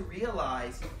have to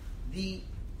realize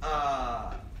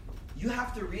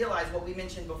what we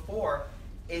mentioned before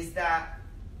is that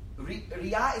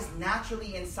riyah is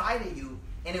naturally inside of you,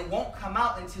 and it won't come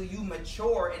out until you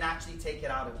mature and actually take it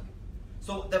out of you.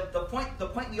 So the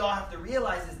point we all have to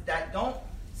realize is that don't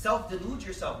self-delude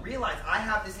yourself. Realize I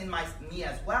have this in me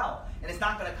as well, and it's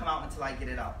not going to come out until I get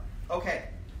it out. Okay,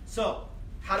 so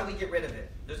how do we get rid of it?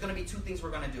 There's going to be 2 things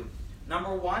we're going to do.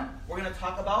 Number 1, we're going to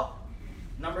talk about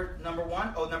number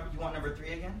 1. Oh, you want number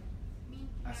 3 again?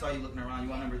 I saw you looking around. You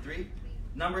want number 3?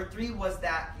 Number 3 was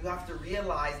that you have to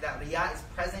realize that riyah is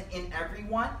present in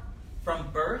everyone from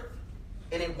birth,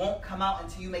 and it won't come out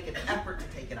until you make an effort to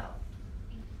take it out.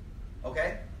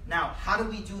 Okay? Now, how do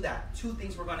we do that? Two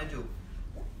things we're going to do.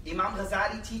 Imam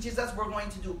Ghazali teaches us we're going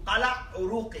to do qala'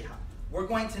 uruqiha. We're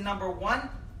going to, number one,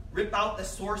 rip out the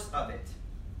source of it.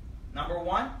 Number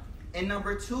one. And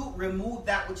number two, remove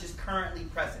that which is currently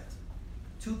present.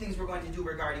 Two things we're going to do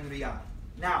regarding riyah.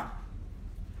 Now,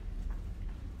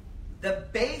 the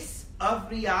base of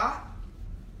riyah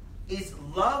is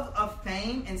love of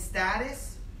fame and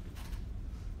status,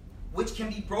 which can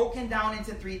be broken down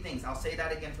into three things. I'll say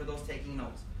that again for those taking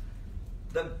notes.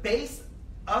 The base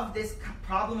of this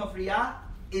problem of riyah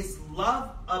is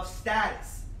love of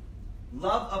status,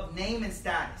 love of name and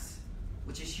status,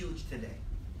 which is huge today.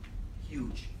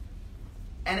 Huge.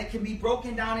 And it can be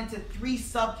broken down into three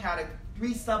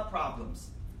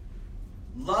sub-problems.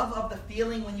 Love of the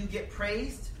feeling when you get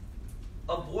praised,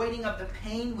 avoiding of the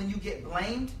pain when you get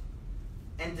blamed,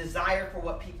 and desire for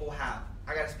what people have.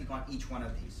 I got to speak on each one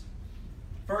of these.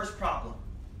 First problem,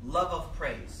 love of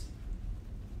praise.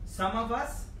 Some of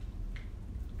us,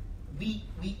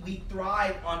 we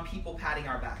thrive on people patting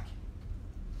our back.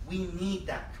 We need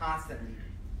that constantly.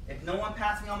 If no one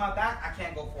pats me on my back, I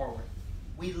can't go forward.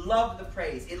 We love the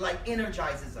praise. It like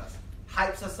energizes us,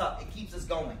 hypes us up, it keeps us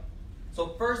going.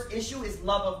 So first issue is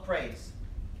love of praise.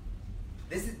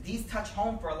 These touch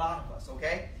home for a lot of us,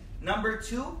 okay? Number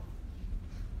two,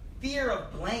 fear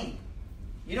of blame.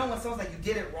 You know when someone's like, you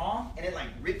did it wrong, and it like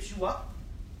rips you up?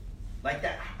 Like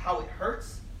that, how it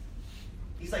hurts?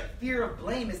 He's like, fear of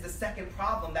blame is the second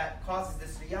problem that causes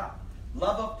this riyah.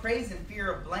 Love of praise and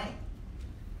fear of blame.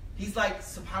 He's like,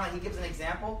 subhanAllah, he gives an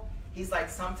example. He's like,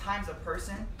 sometimes a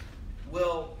person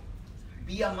will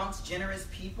be amongst generous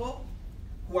people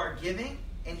who are giving,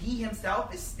 and he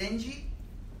himself is stingy,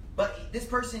 but this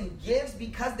person gives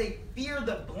because they fear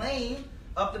the blame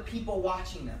of the people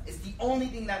watching them. It's the only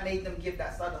thing that made them give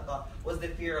that sadaqah was the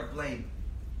fear of blame.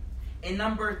 And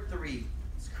number three,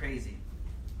 it's crazy.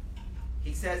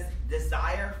 He says,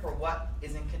 desire for what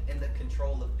is in the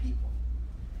control of people.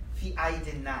 Fi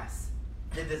aydin nas.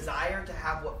 The desire to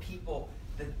have what people...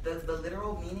 The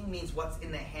literal meaning means what's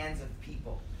in the hands of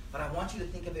people. But I want you to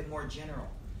think of it more general.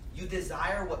 You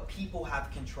desire what people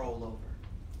have control over.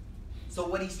 So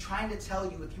what he's trying to tell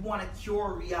you, if you want to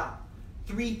cure riyah,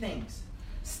 three things.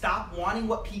 Stop wanting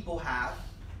what people have.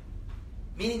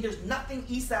 Meaning there's nothing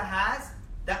Isa has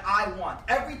that I want.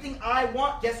 Everything I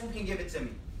want, guess who can give it to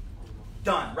me?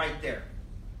 Done, right there.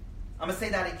 I'm going to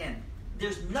say that again.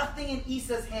 There's nothing in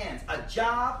Isa's hands. A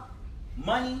job,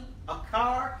 money, a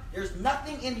car. There's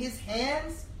nothing in his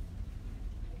hands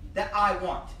that I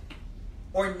want.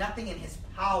 Or nothing in his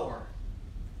power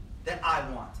that I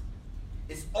want.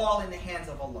 It's all in the hands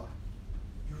of Allah.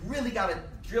 You really got to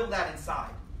drill that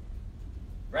inside.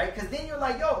 Right? Because then you're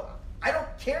like, yo, I don't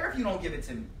care if you don't give it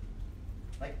to me.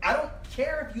 Like, I don't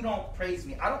care if you don't praise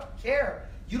me. I don't care.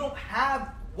 You don't have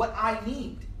what I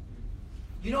need.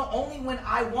 You know, only when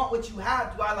I want what you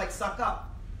have do I like suck up.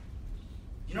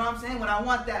 You know what I'm saying? When I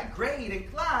want that grade in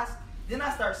class, then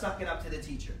I start sucking up to the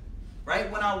teacher.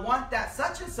 Right? When I want that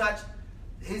such and such,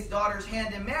 his daughter's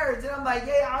hand in marriage, then I'm like,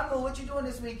 hey, I don't know what you doing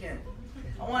this weekend.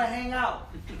 I want to hang out.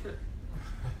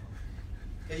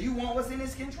 Because you want what's in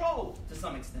his control to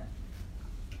some extent.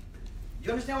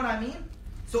 You understand what I mean?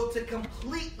 So to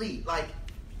completely, like,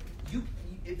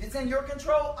 if it's in your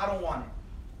control, I don't want it.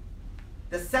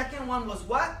 The second one was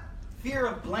what? Fear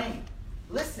of blame.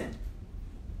 Listen,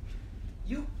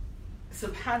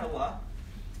 subhanAllah,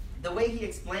 the way he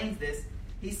explains this,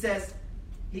 he says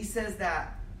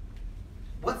that,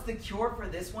 what's the cure for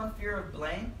this one, fear of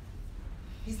blame?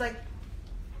 He's like,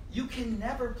 you can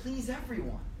never please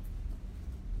everyone.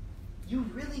 You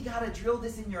really got to drill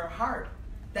this in your heart,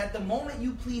 that the moment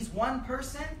you please one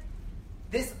person,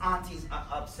 this auntie's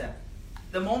upset.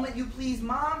 The moment you please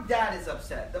mom, dad is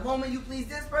upset. The moment you please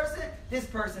this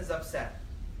person's upset.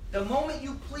 The moment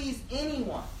you please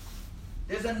anyone,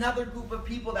 there's another group of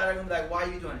people that are going to be like, why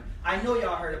are you doing it? I know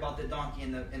y'all heard about the donkey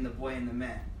and the boy and the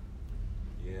man.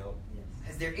 Yep.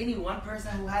 Is there any one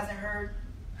person who hasn't heard?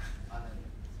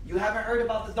 You haven't heard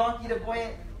about the donkey, the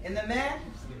boy, and the man?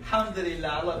 Alhamdulillah,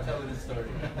 I love telling this story.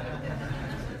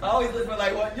 I always look for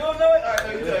like, what? You don't know it? All right,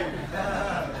 let me tell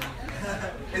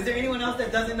you. Is there anyone else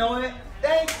that doesn't know it?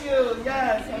 Thank you.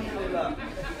 Yes, alhamdulillah.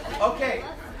 Okay.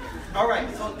 All right.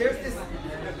 So there's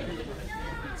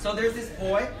this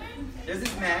boy. There's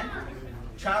this man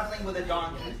traveling with a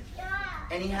donkey,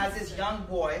 and he has this young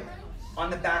boy on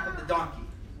the back of the donkey.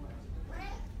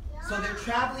 So they're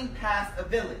traveling past a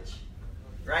village,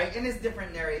 right? And it's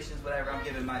different narrations, whatever. I'm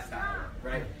giving my style,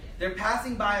 right? They're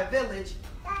passing by a village,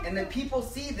 and the people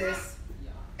see this,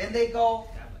 and they go,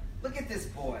 look at this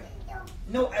boy.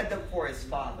 No adab for his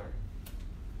father.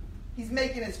 He's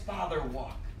making his father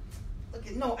walk. Look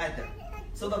at no adab.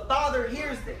 So the father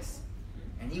hears this,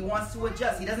 and he wants to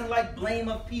adjust. He doesn't like blame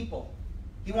of people.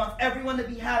 He wants everyone to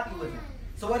be happy with him.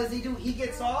 So what does he do? He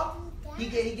gets off. He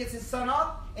gets his son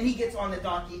off, and he gets on the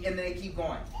donkey, and then they keep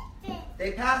going.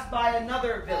 They pass by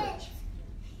another village,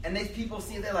 and these people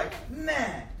see it. They're like,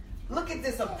 man, look at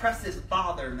this oppressive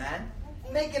father, man,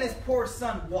 making his poor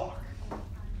son walk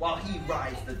while he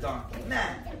rides the donkey.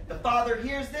 Man, the father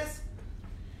hears this.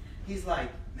 He's like,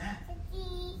 man,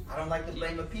 I don't like the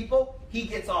blame of people. He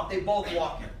gets off. They both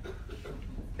walking.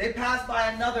 They pass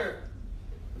by another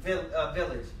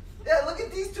village. Yeah, look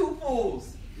at these two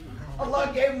fools.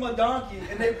 Allah gave them a donkey,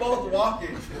 and they both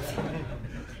walking.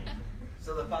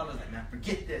 So the father's like, man,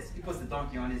 forget this. He puts the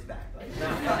donkey on his back. Like,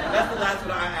 that's the last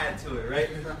one I add to it, right?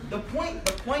 The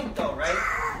point though,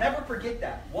 right? Never forget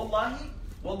that. Wallahi,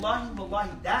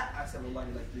 that, I said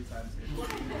wallahi like 3 times here.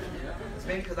 It's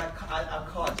maybe because I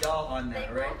called y'all on that,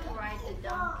 they right? They both ride the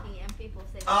donkey, and people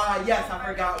say... yes, I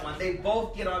forgot one. They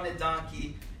both get on the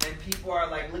donkey, and people are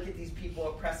like, look at these people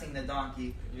oppressing the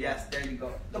donkey. Yes, there you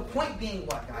go. The point being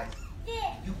what, guys?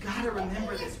 You got to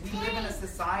remember this. We live in a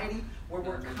society where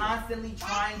we're constantly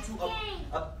trying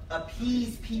to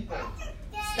appease people.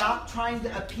 Stop trying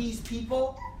to appease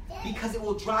people because it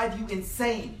will drive you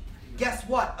insane. Guess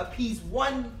what? Appease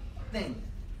one thing.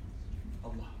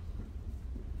 Allah.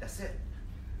 That's it.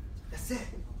 That's it.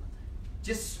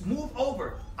 Just move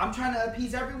over. I'm trying to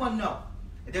appease everyone. No.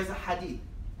 There's a hadith.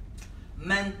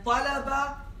 Man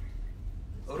talaba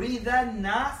rida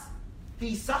nas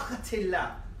fi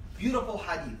sakhatillah. Beautiful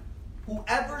hadith.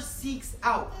 Whoever seeks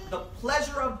out the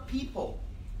pleasure of people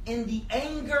in the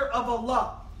anger of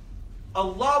Allah,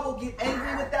 Allah will get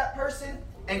angry with that person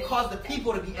and cause the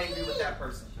people to be angry with that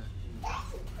person.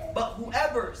 But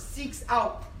whoever seeks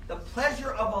out the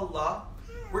pleasure of Allah,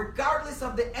 regardless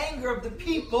of the anger of the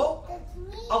people,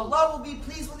 Allah will be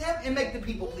pleased with him and make the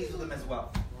people pleased with him as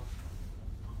well.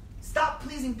 Stop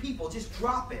pleasing people. Just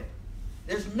drop it.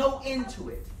 There's no end to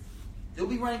it. You'll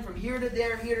be running from here to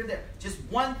there, here to there. Just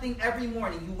one thing every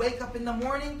morning. You wake up in the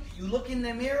morning, you look in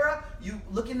the mirror,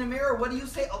 what do you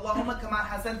say? Allahumma kama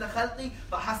hasanta khalqi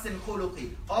fa hassin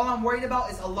khuluqi. All I'm worried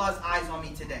about is Allah's eyes on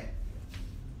me today.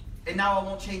 And now I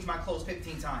won't change my clothes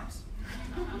 15 times.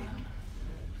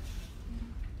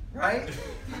 Right?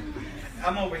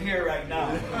 I'm over here right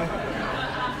now.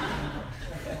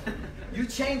 You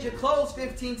change your clothes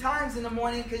 15 times in the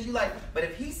morning because you like, but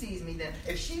if he sees me then,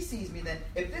 if she sees me then,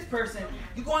 if this person,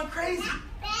 you're going crazy.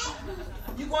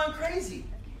 You're going crazy.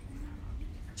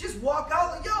 Just walk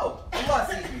out like, yo, Allah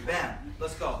sees me, bam,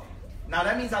 let's go. Now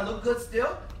that means I look good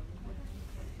still.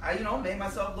 I, made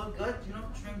myself look good,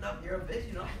 trimmed up here a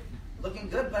bit, looking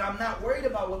good, but I'm not worried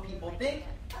about what people think.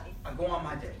 I go on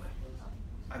my day.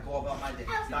 I go about my day.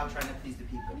 Stop trying to please the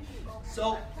people.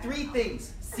 So 3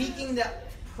 things. Seeking the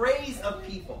praise of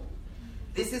people.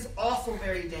 This is also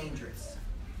very dangerous.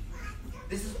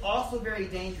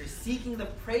 Seeking the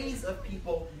praise of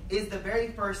people is the very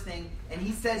first thing. And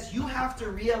he says you have to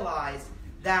realize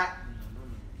that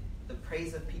the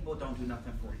praise of people don't do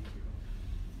nothing for you.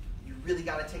 You really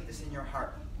got to take this in your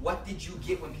heart. What did you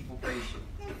get when people praise you?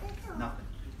 Nothing.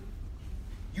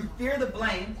 You fear the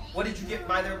blame. What did you get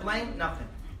by their blame? Nothing.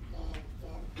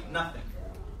 Nothing.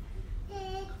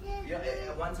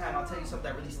 At one time, I'll tell you something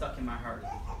that really stuck in my heart.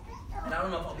 And I don't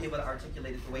know if I'll be able to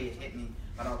articulate it the way it hit me,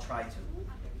 but I'll try to.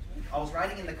 I was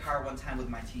riding in the car one time with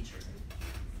my teacher.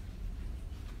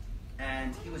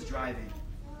 And he was driving.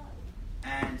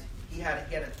 And he had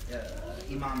a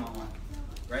imama on,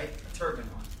 right? A turban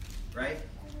on, right?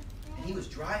 And he was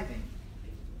driving.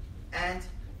 And,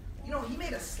 he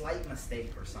made a slight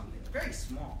mistake or something. Very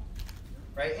small,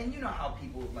 right? And you know how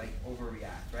people,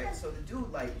 overreact, right? So the dude,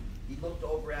 he looked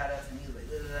over at us and he was like,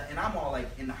 ugh, and I'm all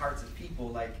in the hearts of people,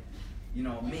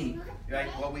 me, right?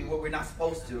 What we're not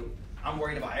supposed to. I'm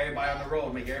worried about everybody on the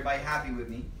road, make everybody happy with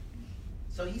me.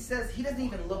 So he says, he doesn't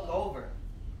even look over.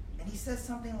 And he says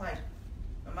something like,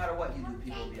 no matter what you do,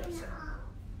 people will be upset.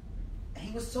 And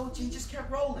he just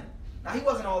kept rolling. Now he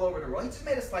wasn't all over the road. He just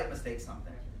made a slight mistake,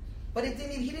 something. But he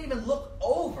didn't even look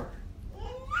over.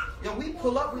 We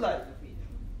pull up, we're like,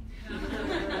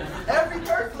 every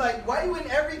person, why are you in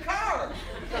every car?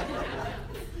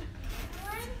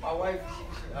 My wife,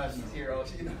 she's here,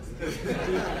 she knows.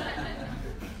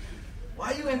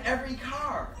 Why are you in every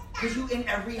car? Because you in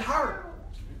every heart.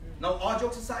 No, all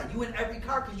jokes aside, you in every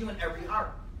car because you in every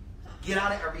heart. Get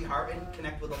out of every heart and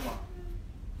connect with Allah.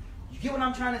 You get what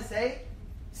I'm trying to say?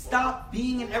 Stop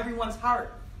being in everyone's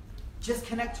heart. Just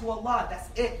connect to Allah. That's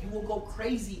it. You will go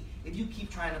crazy if you keep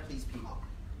trying to please people.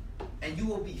 And you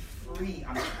will be free,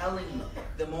 I'm telling you.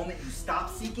 The moment you stop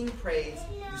seeking praise,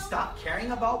 you stop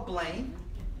caring about blame.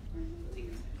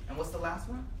 And what's the last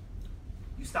one?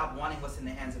 You stop wanting what's in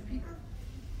the hands of people.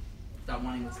 Stop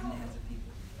wanting what's in the hands of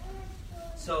people.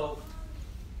 So,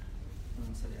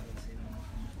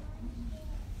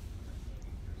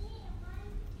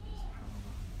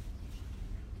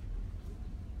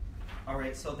 all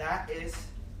right, so that is,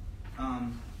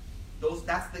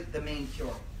 that's the main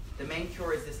cure. The main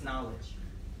cure is this knowledge.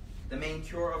 The main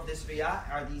cure of this riyah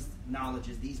are these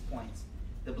knowledges, these points.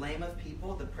 The blame of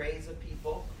people, the praise of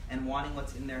people, and wanting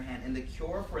what's in their hand. And the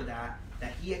cure for that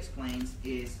he explains,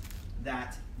 is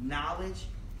that knowledge,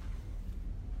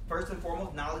 first and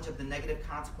foremost, knowledge of the negative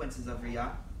consequences of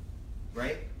riyah,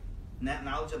 right?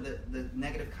 Knowledge of the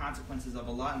negative consequences of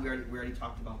Allah, and we already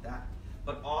talked about that.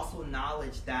 But also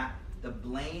knowledge that the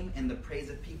blame and the praise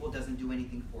of people doesn't do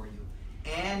anything for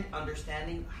you. And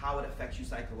understanding how it affects you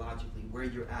psychologically, where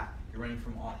you're at. You're running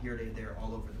from all here to there,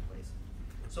 all over the place.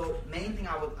 So main thing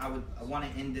I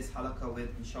want to end this halaqah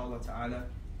with, inshallah ta'ala,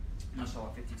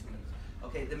 mashallah, 52 minutes.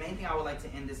 Okay, the main thing I would like to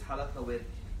end this halaqah with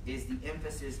is the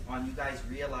emphasis on you guys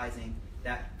realizing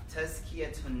that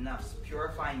tazkiyatun nafs,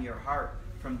 purifying your heart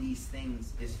from these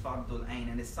things, is fardul ain,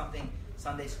 and it's something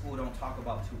Sunday school don't talk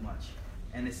about too much.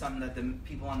 And it's something that the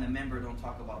people on the member don't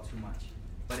talk about too much.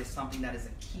 But it's something that is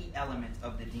a key element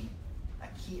of the deen. A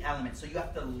key element. So you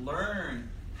have to learn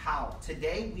how.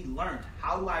 Today we learned,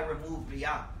 how do I remove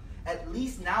riyah? At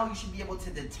least now you should be able to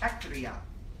detect riyah.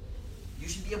 You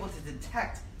should be able to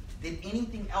detect, did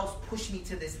anything else push me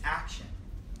to this action?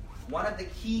 One of the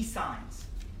key signs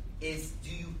is, do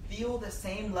you feel the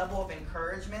same level of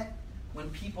encouragement when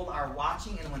people are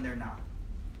watching and when they're not?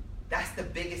 That's the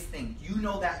biggest thing. You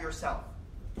know that yourself.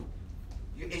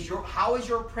 How is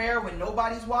your prayer when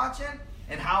nobody's watching?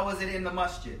 And how is it in the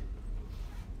masjid?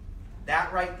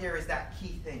 That right there is that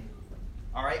key thing.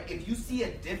 All right? If you see a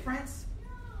difference,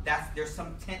 there's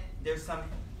some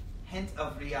hint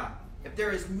of riyah. If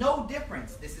there is no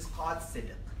difference, this is called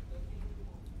sidq.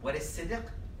 What is sidq?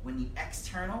 When the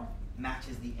external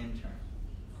matches the internal.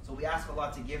 So we ask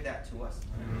Allah to give that to us.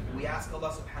 We ask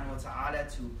Allah subhanahu wa ta'ala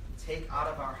to take out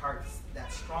of our hearts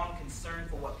that strong concern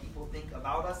for what people think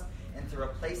about us, and to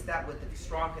replace that with the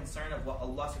strong concern of what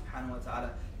Allah subhanahu wa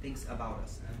ta'ala thinks about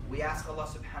us. We ask Allah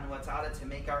subhanahu wa ta'ala to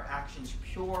make our actions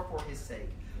pure for His sake.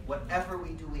 Whatever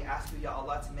we do, we ask you, Ya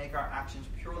Allah, to make our actions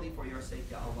purely for your sake,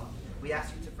 Ya Allah. We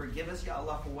ask you to forgive us, Ya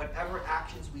Allah, for whatever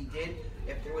actions we did.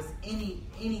 If there was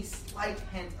any slight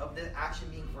hint of the action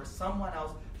being for someone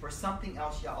else, for something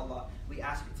else, Ya Allah, we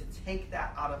ask you to take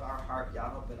that out of our heart, Ya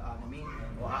Rabbil Alameen.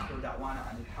 Wa akhiru da'wana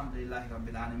alhamdulillahi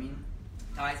rabbil alameen.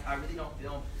 Guys, I really don't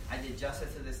feel I did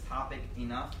justice to this topic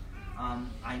enough.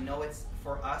 I know it's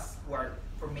for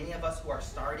many of us who are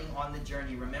starting on the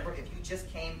journey. Remember, if you just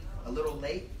came a little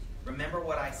late, remember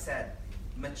what I said.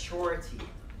 Maturity.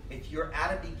 If you're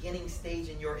at a beginning stage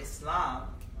in your Islam,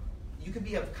 you could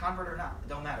be a convert or not, it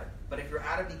don't matter. But if you're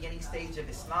at a beginning stage of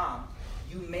Islam,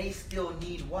 you may still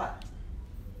need what?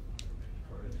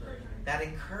 That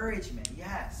encouragement,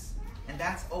 yes. And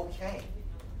that's okay.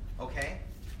 Okay?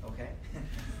 Okay?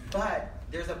 But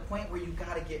there's a point where you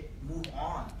gotta move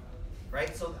on.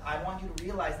 Right? So I want you to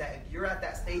realize that if you're at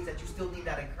that stage that you still need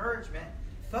that encouragement,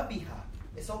 fabiha.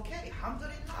 It's okay.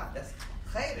 Alhamdulillah. That's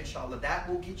khair, inshallah. That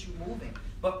will get you moving.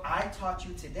 But I taught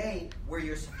you today where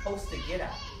you're supposed to get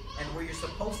at. And where you're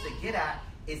supposed to get at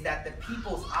is that the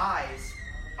people's eyes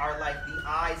are like the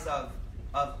eyes of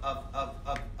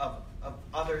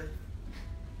other.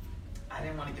 I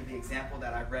didn't want to give the example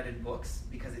that I've read in books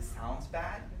because it sounds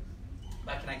bad.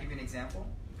 But can I give you an example?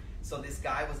 So this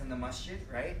guy was in the masjid,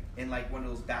 right? In like one of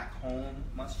those back home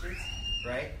masjids,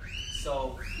 right?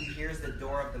 So he hears the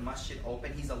door of the masjid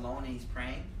open. He's alone and he's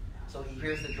praying. So he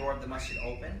hears the door of the masjid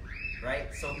open,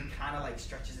 right? So he kind of like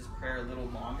stretches his prayer a little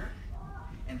longer.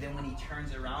 And then when he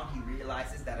turns around, he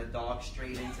realizes that a dog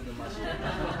strayed into the masjid.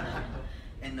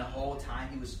 And the whole time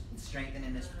he was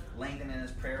lengthening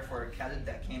his prayer for a kalb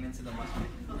that came into the masjid.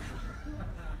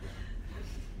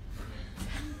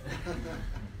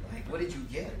 Like, what did you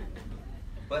get?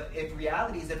 But if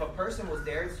reality is, if a person was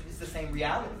there, it's the same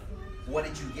reality. What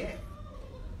did you get?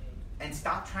 And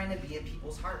stop trying to be in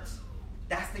people's hearts.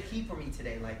 That's the key for me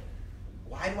today. Like,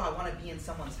 why do I want to be in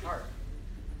someone's heart?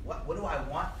 What do I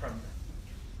want from them?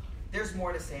 There's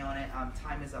more to say on it.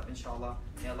 Time is up, inshallah.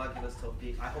 May Allah give us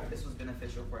tawfiq. I hope this was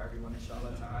beneficial for everyone,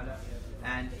 inshallah ta'ala.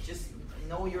 And just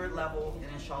know your level,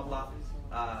 and inshallah,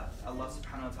 Allah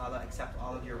subhanahu wa ta'ala accept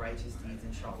all of your righteous deeds,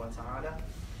 inshallah ta'ala.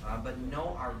 But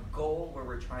know our goal, where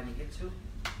we're trying to get to.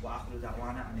 Wa akhiru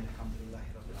da'wana anil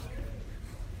hamdulillahi rabbil alamin.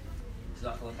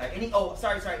 Jazakallah khair.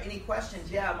 Sorry. Any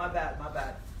questions? Yeah, my bad.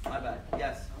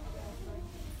 Yes.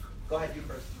 Go ahead, you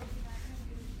first.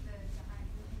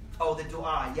 Oh, the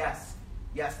dua. Yes.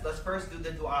 Let's first do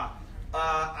the dua.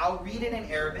 I'll read it in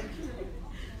Arabic.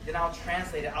 Then I'll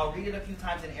translate it. I'll read it a few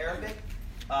times in Arabic.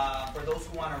 For those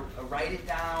who want to write it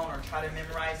down or try to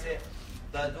memorize it.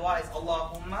 The dua is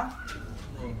Allahumma.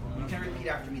 You can repeat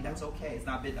after me. That's okay. It's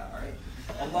not bid'ah, alright?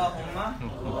 Allahumma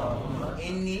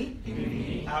inni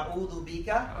a'udhu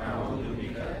bika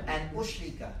an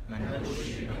ushrika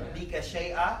bika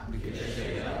shay'a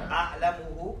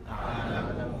a'lamuhu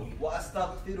wa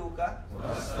astaghfiruka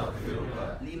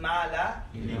lima la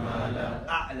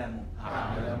a'lamu.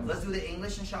 Let's do the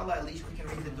English, inshallah. At least we can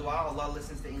read the dua. Allah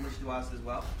listens to English duas as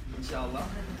well, inshallah.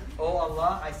 Oh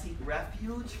Allah, I seek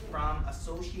refuge from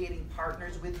associating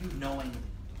partners with you knowingly.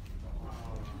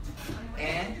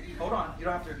 And, hold on, you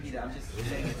don't have to repeat it, I'm just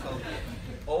saying it slowly.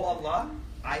 Oh Allah,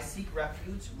 I seek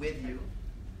refuge with you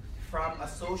from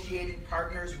associating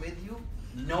partners with you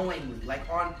knowingly, like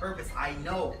on purpose. I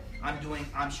know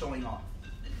I'm showing off.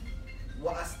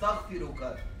 Wa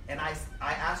astaghfiruka, and I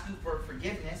ask you for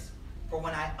forgiveness for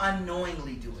when I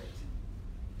unknowingly do it.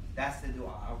 That's the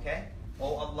dua, okay?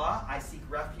 Oh Allah, I seek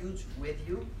refuge with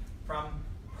you from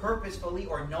purposefully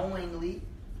or knowingly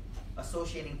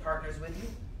associating partners with you.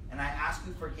 And I ask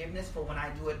you forgiveness for when I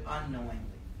do it unknowingly.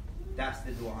 That's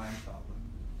the dua, inshallah.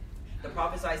 The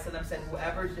Prophet ﷺ said,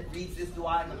 whoever reads this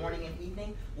dua in the morning and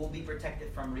evening will be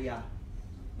protected from riyah.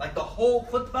 Like the whole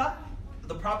khutbah,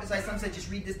 the Prophet ﷺ said,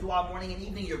 just read this dua morning and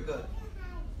evening, you're good.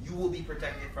 You will be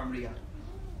protected from riyah.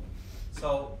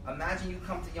 So imagine you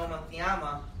come to Yawm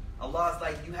al-Qiyamah, Allah's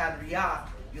like, you had riyah.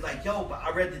 You're like, yo, but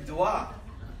I read the dua.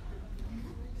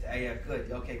 Yeah, good.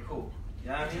 Okay, cool. You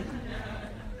know what I mean?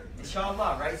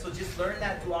 Inshallah, right? So just learn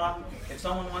that dua. If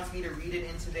someone wants me to read it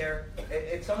into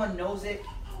if someone knows it,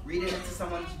 read it into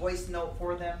someone's voice note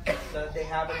for them so that they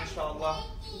have it, inshallah.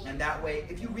 And that way,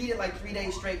 if you read it like 3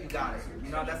 days straight, you got it. You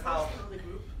know, that's how.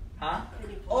 Huh?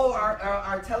 Oh,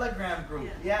 our Telegram group.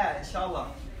 Yeah,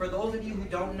 inshallah. For those of you who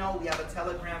don't know, we have a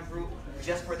Telegram group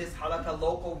just for this halakha,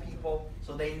 local people,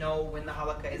 so they know when the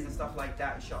halakha is and stuff like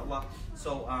that, inshallah.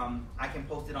 So I can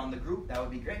post it on the group. That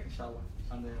would be great, inshallah.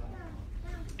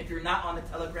 If you're not on the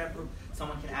Telegram group,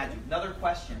 someone can add you. Another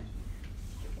question.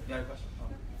 You got a question?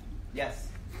 Oh. Yes.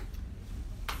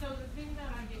 So the thing that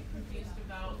I get confused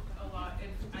about a lot, and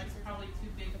it's probably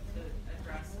too big to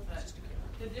address, but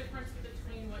the difference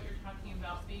between what you're talking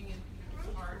about being in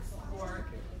people's hearts or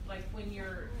like when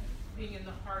you're being in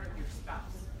the heart of your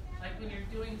spouse. Like when you're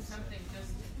doing something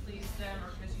just to please them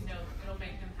or because you know it'll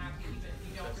make them happy even if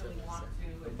you don't really want to.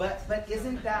 But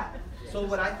isn't that, so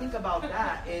what I think about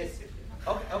that is,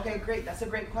 okay, great, that's a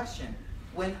great question.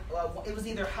 When it was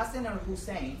either Hassan or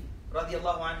Hussein,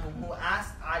 radiallahu anhum, who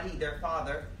asked Ali, their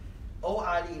father, "Oh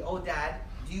Ali, oh Dad,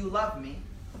 do you love me?"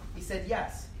 He said,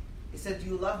 "Yes." He said, "Do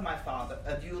you love my father?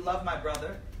 Do you love my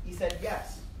brother?" He said,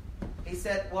 "Yes." He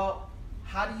said, "Well,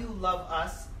 how do you love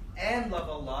us and love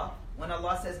Allah when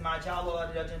Allah says, مَا جَعَلَ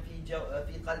اللَّهُ لِرَجُلٍ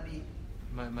فِي قَلْبِهِ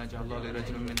ما جعل الله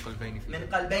لرجل من قلبين مِنْ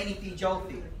قَلْبَيْنِ فِي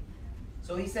جَوْفِهِ."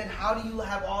 So he said, how do you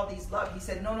have all these love? He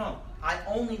said, no, I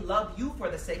only love you for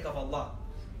the sake of Allah.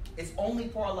 It's only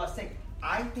for Allah's sake.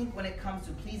 I think when it comes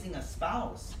to pleasing a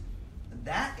spouse,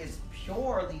 that is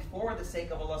purely for the sake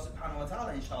of Allah subhanahu wa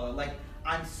ta'ala, inshallah. Like,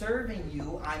 I'm serving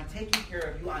you, I'm taking care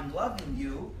of you, I'm loving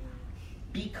you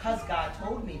because God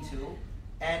told me to,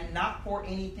 and not for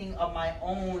anything of my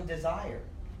own desire.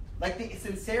 Like the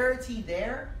sincerity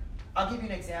there, I'll give you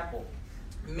an example.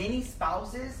 Many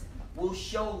spouses will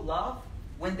show love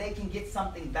when they can get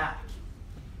something back.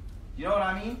 You know what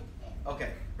I mean?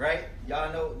 Okay, right?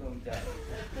 Y'all know that.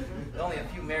 There's only a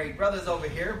few married brothers over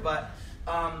here, but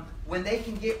when they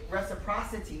can get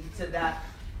reciprocity to that,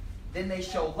 then they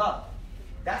show love.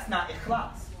 That's not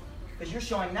ikhlas, because you're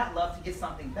showing that love to get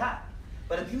something back.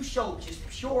 But if you show just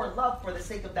pure love for the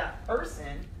sake of that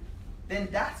person, then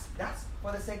that's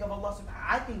for the sake of Allah subhanahu.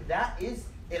 I think that is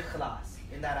ikhlas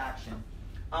in that action.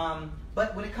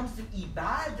 But when it comes to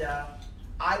ibadah,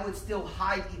 I would still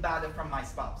hide ibadah from my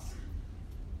spouse.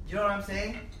 You know what I'm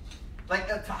saying? Like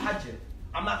a tahajjud.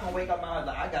 I'm not going to wake up my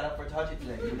like, I got up for tahajjud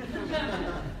today.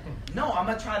 No, I'm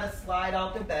going to try to slide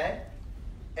out the bed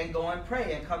and go and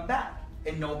pray and come back.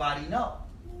 And nobody know.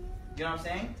 You know what I'm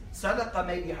saying? Sadaqah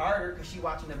may be harder because she's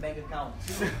watching the bank account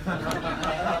too.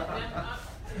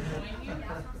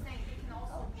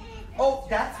 Oh,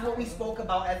 that's what we spoke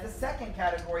about as the second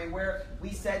category, where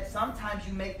we said sometimes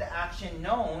you make the action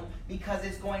known because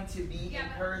it's going to be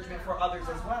encouragement for others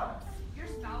as well. Your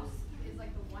spouse is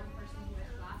like the one person who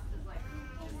at last is like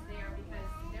just there because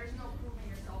there's no proving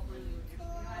yourself really with your, you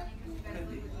know what I mean? Because you guys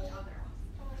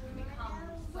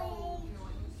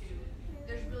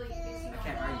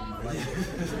That's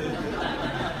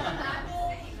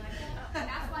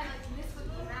why, like, this with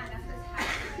the man, that's what's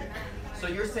happening with the man. So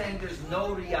you're saying there's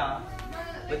no riyah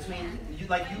between you,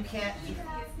 like you can't.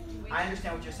 I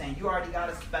understand what you're saying. You already got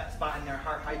a spot in their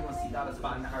heart. How you gonna see God a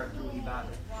spot in the heart through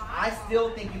ibadah? I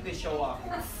still think you can show off.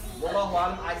 Wallahu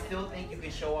alam, I still think you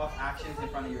can show off actions in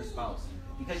front of your spouse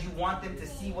because you want them to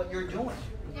see what you're doing.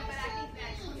 Yeah, but I think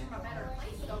that comes from a better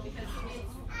place though, because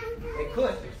It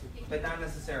could, but not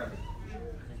necessarily.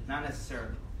 Not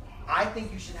necessarily. I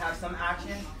think you should have some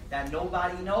action that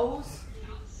nobody knows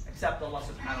except Allah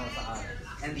subhanahu wa ta'ala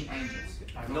and the angels.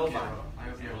 Nobody. I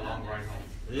hope you have a long ride home.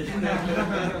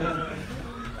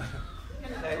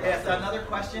 Yes, another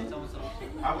question?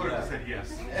 I would have said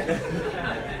yes.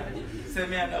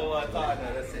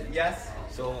 That's it. Yes?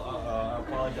 So I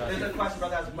apologize. There's a question,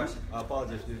 brother has a question. I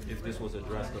apologize if this was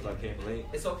addressed because I came late.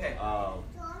 It's okay.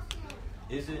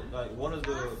 Is it like one of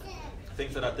the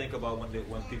things that I think about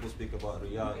when people speak about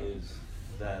riyah is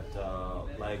that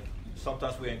like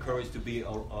sometimes we're encouraged to be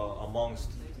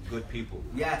amongst good people.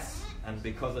 Yes. And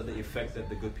because of the effect that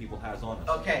the good people has on us.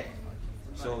 Okay.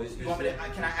 So You want me to,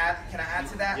 can I add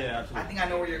to that? Yeah, absolutely. I think I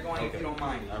know where you're going if you don't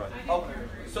mind. All right. Okay.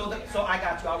 So I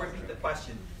got you. I'll repeat the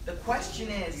question. The question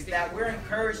is that we're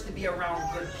encouraged to be around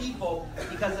good people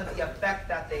because of the effect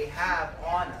that they have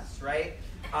on us, right?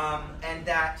 And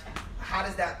that, how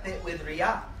does that fit with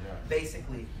riyah,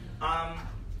 basically?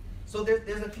 So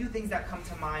there's a few things that come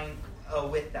to mind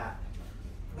with that.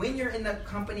 When you're in the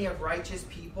company of righteous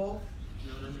people,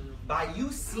 by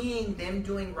you seeing them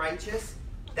doing righteous,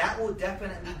 that will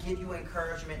definitely give you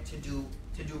encouragement to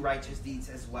do righteous deeds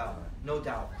as well, no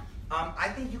doubt. I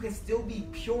think you can still be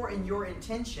pure in your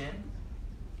intention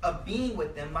of being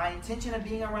with them. My intention of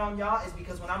being around y'all is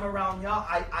because when I'm around y'all,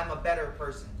 I'm a better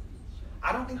person.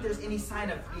 I don't think there's any sign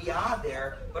of riyah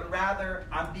there, but rather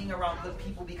I'm being around good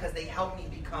people because they help me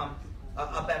become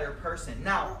a better person.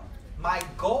 Now, my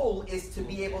goal is to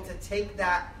be able to take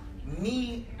that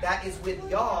me that is with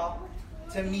y'all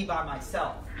to me by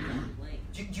myself.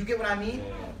 Do you get what I mean?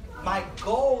 My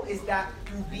goal is that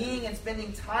through being and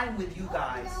spending time with you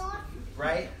guys,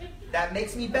 right, that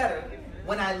makes me better.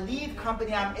 When I leave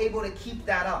company, I'm able to keep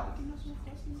that up.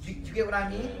 Do you get what I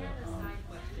mean?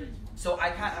 So I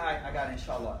got it,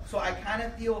 inshallah. So I kind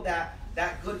of feel that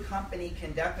good company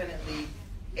can definitely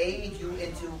aid you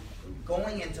into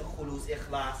going into khulus,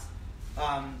 ikhlas,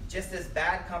 just as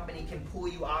bad company can pull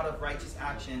you out of righteous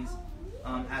actions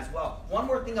as well. One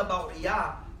more thing about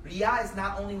riyah. Riyah is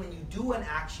not only when you do an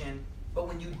action, but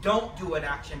when you don't do an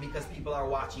action because people are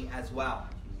watching as well.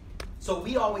 So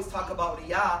we always talk about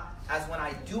riyah as when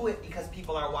I do it because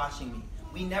people are watching me.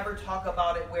 We never talk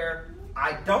about it where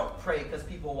I don't pray because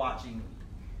people are watching me.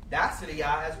 That's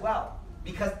riyah as well.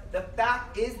 Because the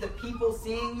fact is the people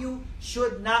seeing you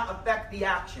should not affect the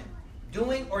action.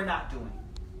 Doing or not doing.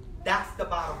 That's the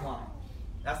bottom line.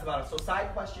 That's the bottom. So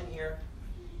side question here.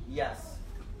 Yes.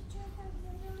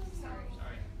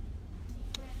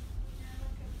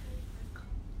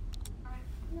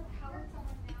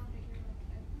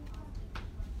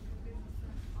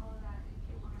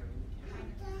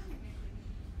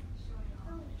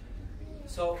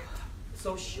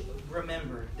 So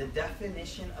remember, the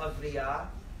definition of riyah,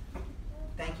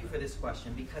 thank you for this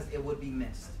question, because it would be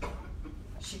missed.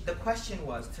 The question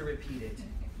was, to repeat it,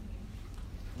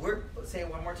 say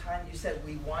it one more time, you said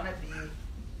we want to be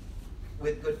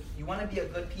with good, you want to be a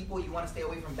good people, you want to stay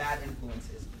away from bad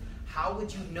influences. How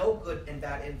would you know good and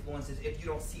bad influences if you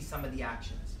don't see some of the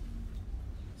actions?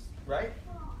 Right?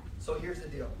 So here's the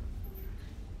deal.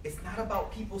 It's not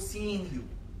about people seeing you.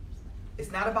 It's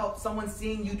not about someone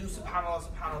seeing you do subhanallah,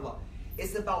 subhanallah.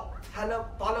 It's about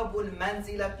talabul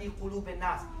manzila fi qulub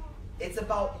nas. It's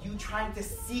about you trying to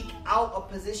seek out a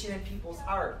position in people's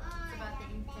heart.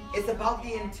 It's about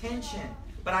the intention.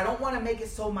 But I don't want to make it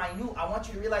so minute. I want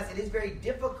you to realize it is very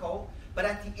difficult. But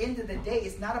at the end of the day,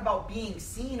 it's not about being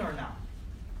seen or not.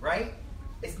 Right?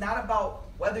 It's not about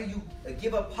whether you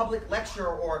give a public lecture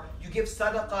or you give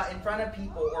sadaqah in front of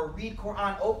people or read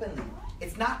Quran openly.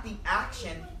 It's not the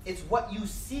action, it's what you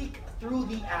seek through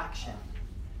the action.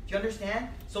 Do you understand?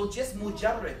 So just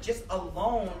mujarrad, just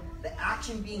alone, the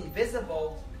action being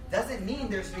visible doesn't mean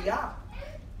there's riyah.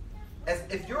 As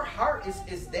if your heart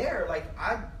is there, like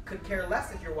I could care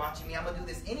less if you're watching me, I'm going to do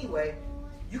this anyway,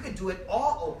 you could do it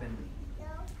all openly.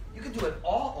 You could do it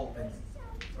all openly.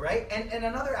 Right? And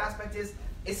another aspect is,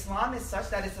 Islam is such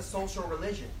that it's a social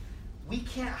religion. We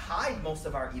can't hide most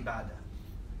of our ibadah.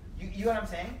 You know what I'm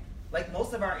saying? Like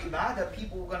most of our ibadah,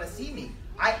 people are going to see me.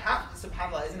 I have to,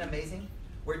 subhanAllah, isn't it amazing?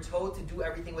 We're told to do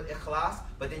everything with ikhlas,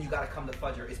 but then you got to come to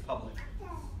Fajr. It's public.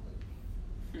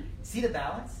 See the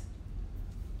balance?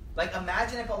 Like,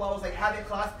 imagine if Allah was like, have it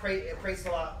class, pray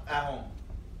salah at home.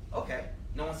 Okay,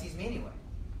 no one sees me anyway.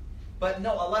 But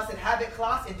no, Allah said, have it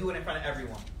class and do it in front of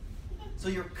everyone. So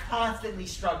you're constantly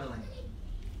struggling.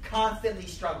 Constantly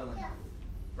struggling.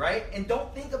 Right? And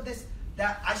don't think of this,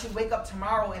 that I should wake up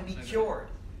tomorrow and be cured.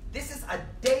 This is a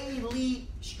daily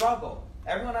struggle.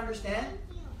 Everyone understand?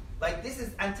 Like, this is,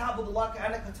 Antabudullah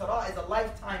ka'annaka tara is a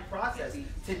lifetime process.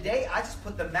 Today, I just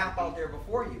put the map out there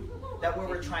before you, that where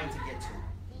we're trying to get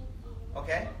to.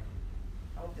 Okay?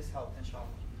 I hope this helped, inshallah.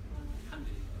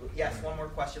 Yes, one more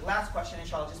question. Last question,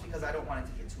 inshallah, just because I don't want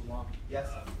it to get too long. Yes?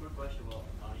 More question. Well,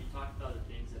 you talked about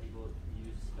the things that people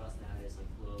use discuss nowadays, like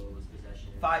clothes,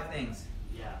 possessions. 5 things.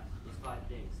 Yeah, those 5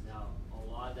 things. Now,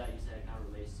 a lot of that you said kind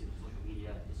of relates to social media,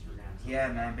 Instagram. Yeah,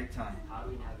 man, big time. How do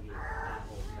we navigate that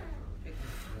whole spectrum?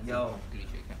 Yo.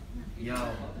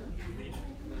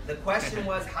 The question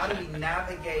was, how do we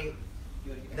navigate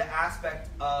the aspect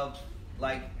of,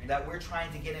 like, that we're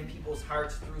trying to get in people's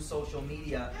hearts through social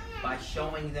media by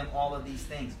showing them all of these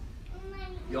things?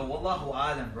 Yo, wallahu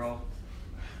alam, bro.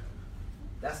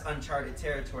 That's uncharted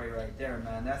territory right there,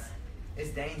 man. It's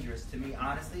dangerous to me.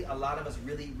 Honestly, a lot of us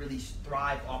really, really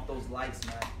thrive off those likes,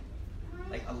 man.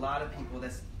 Like, a lot of people,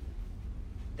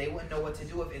 they wouldn't know what to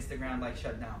do if Instagram, like,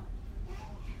 shut down.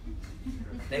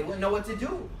 They wouldn't know what to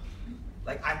do.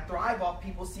 Like, I thrive off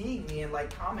people seeing me and,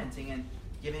 like, commenting and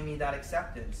giving me that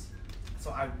acceptance. So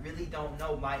I really don't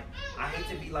know. I hate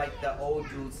to be like the old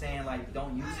dude saying, like,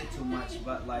 don't use it too much,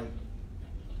 but, like,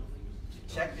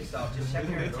 check yourself. Just check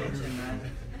your intention, man.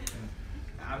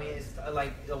 I mean, it's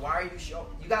like, why are you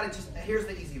you gotta just, here's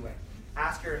the easy way.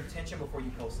 Ask your intention before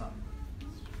you post something.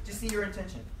 Just see your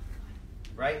intention.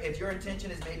 Right? If your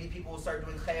intention is maybe people will start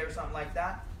doing khair or something like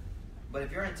that, but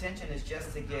if your intention is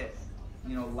just to get,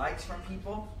 likes from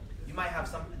people, you might have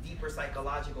some deeper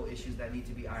psychological issues that need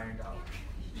to be ironed out.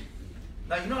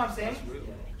 Now, you know what I'm saying?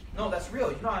 No, that's real.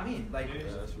 You know what I mean? Like,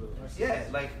 that's real. Yeah,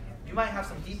 like, you might have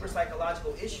some deeper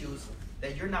psychological issues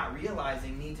that you're not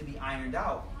realizing need to be ironed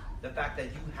out. The fact that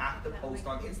you have to post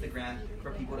on Instagram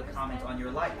for people to comment on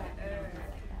your life.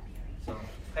 So,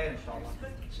 hey, inshallah.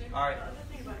 All right. The other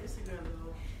thing about Instagram,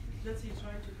 though, let's say you're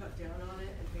trying to cut down on it,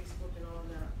 and Facebook and all of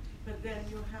that, but then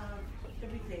you have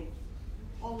everything.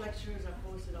 All lectures are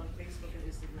posted on Facebook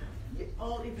and Instagram. Yeah.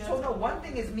 All events. So no, one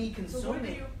thing is me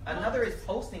consuming. Another is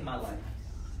posting my life.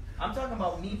 I'm talking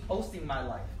about me posting my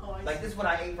life. Oh, I like, see. this is what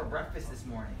I ate for breakfast this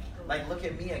morning. Like, look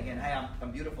at me again. Hey,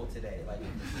 I'm beautiful today. Like,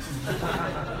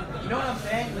 you know what I'm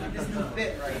saying? Look at this new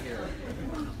fit right here.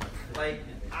 Like,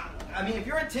 I mean, if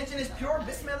your intention is pure,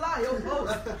 bismillah, yo,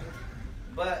 post.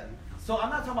 But, so I'm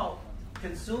not talking about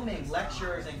consuming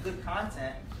lectures and good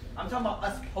content. I'm talking about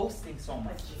us posting so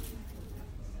much.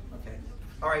 Okay.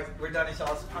 All right, we're done,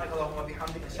 inshallah. Subhanakallahumma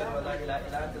bihamdika ashhadu an la ilaha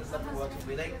illa anta astaghfiruka wa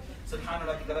atubu ilayk. Subhana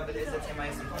rabbika rabbil izzati amma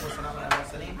yasifun wa salamun ala al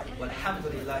mursalin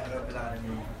walhamdulillahi rabbil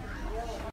alamin.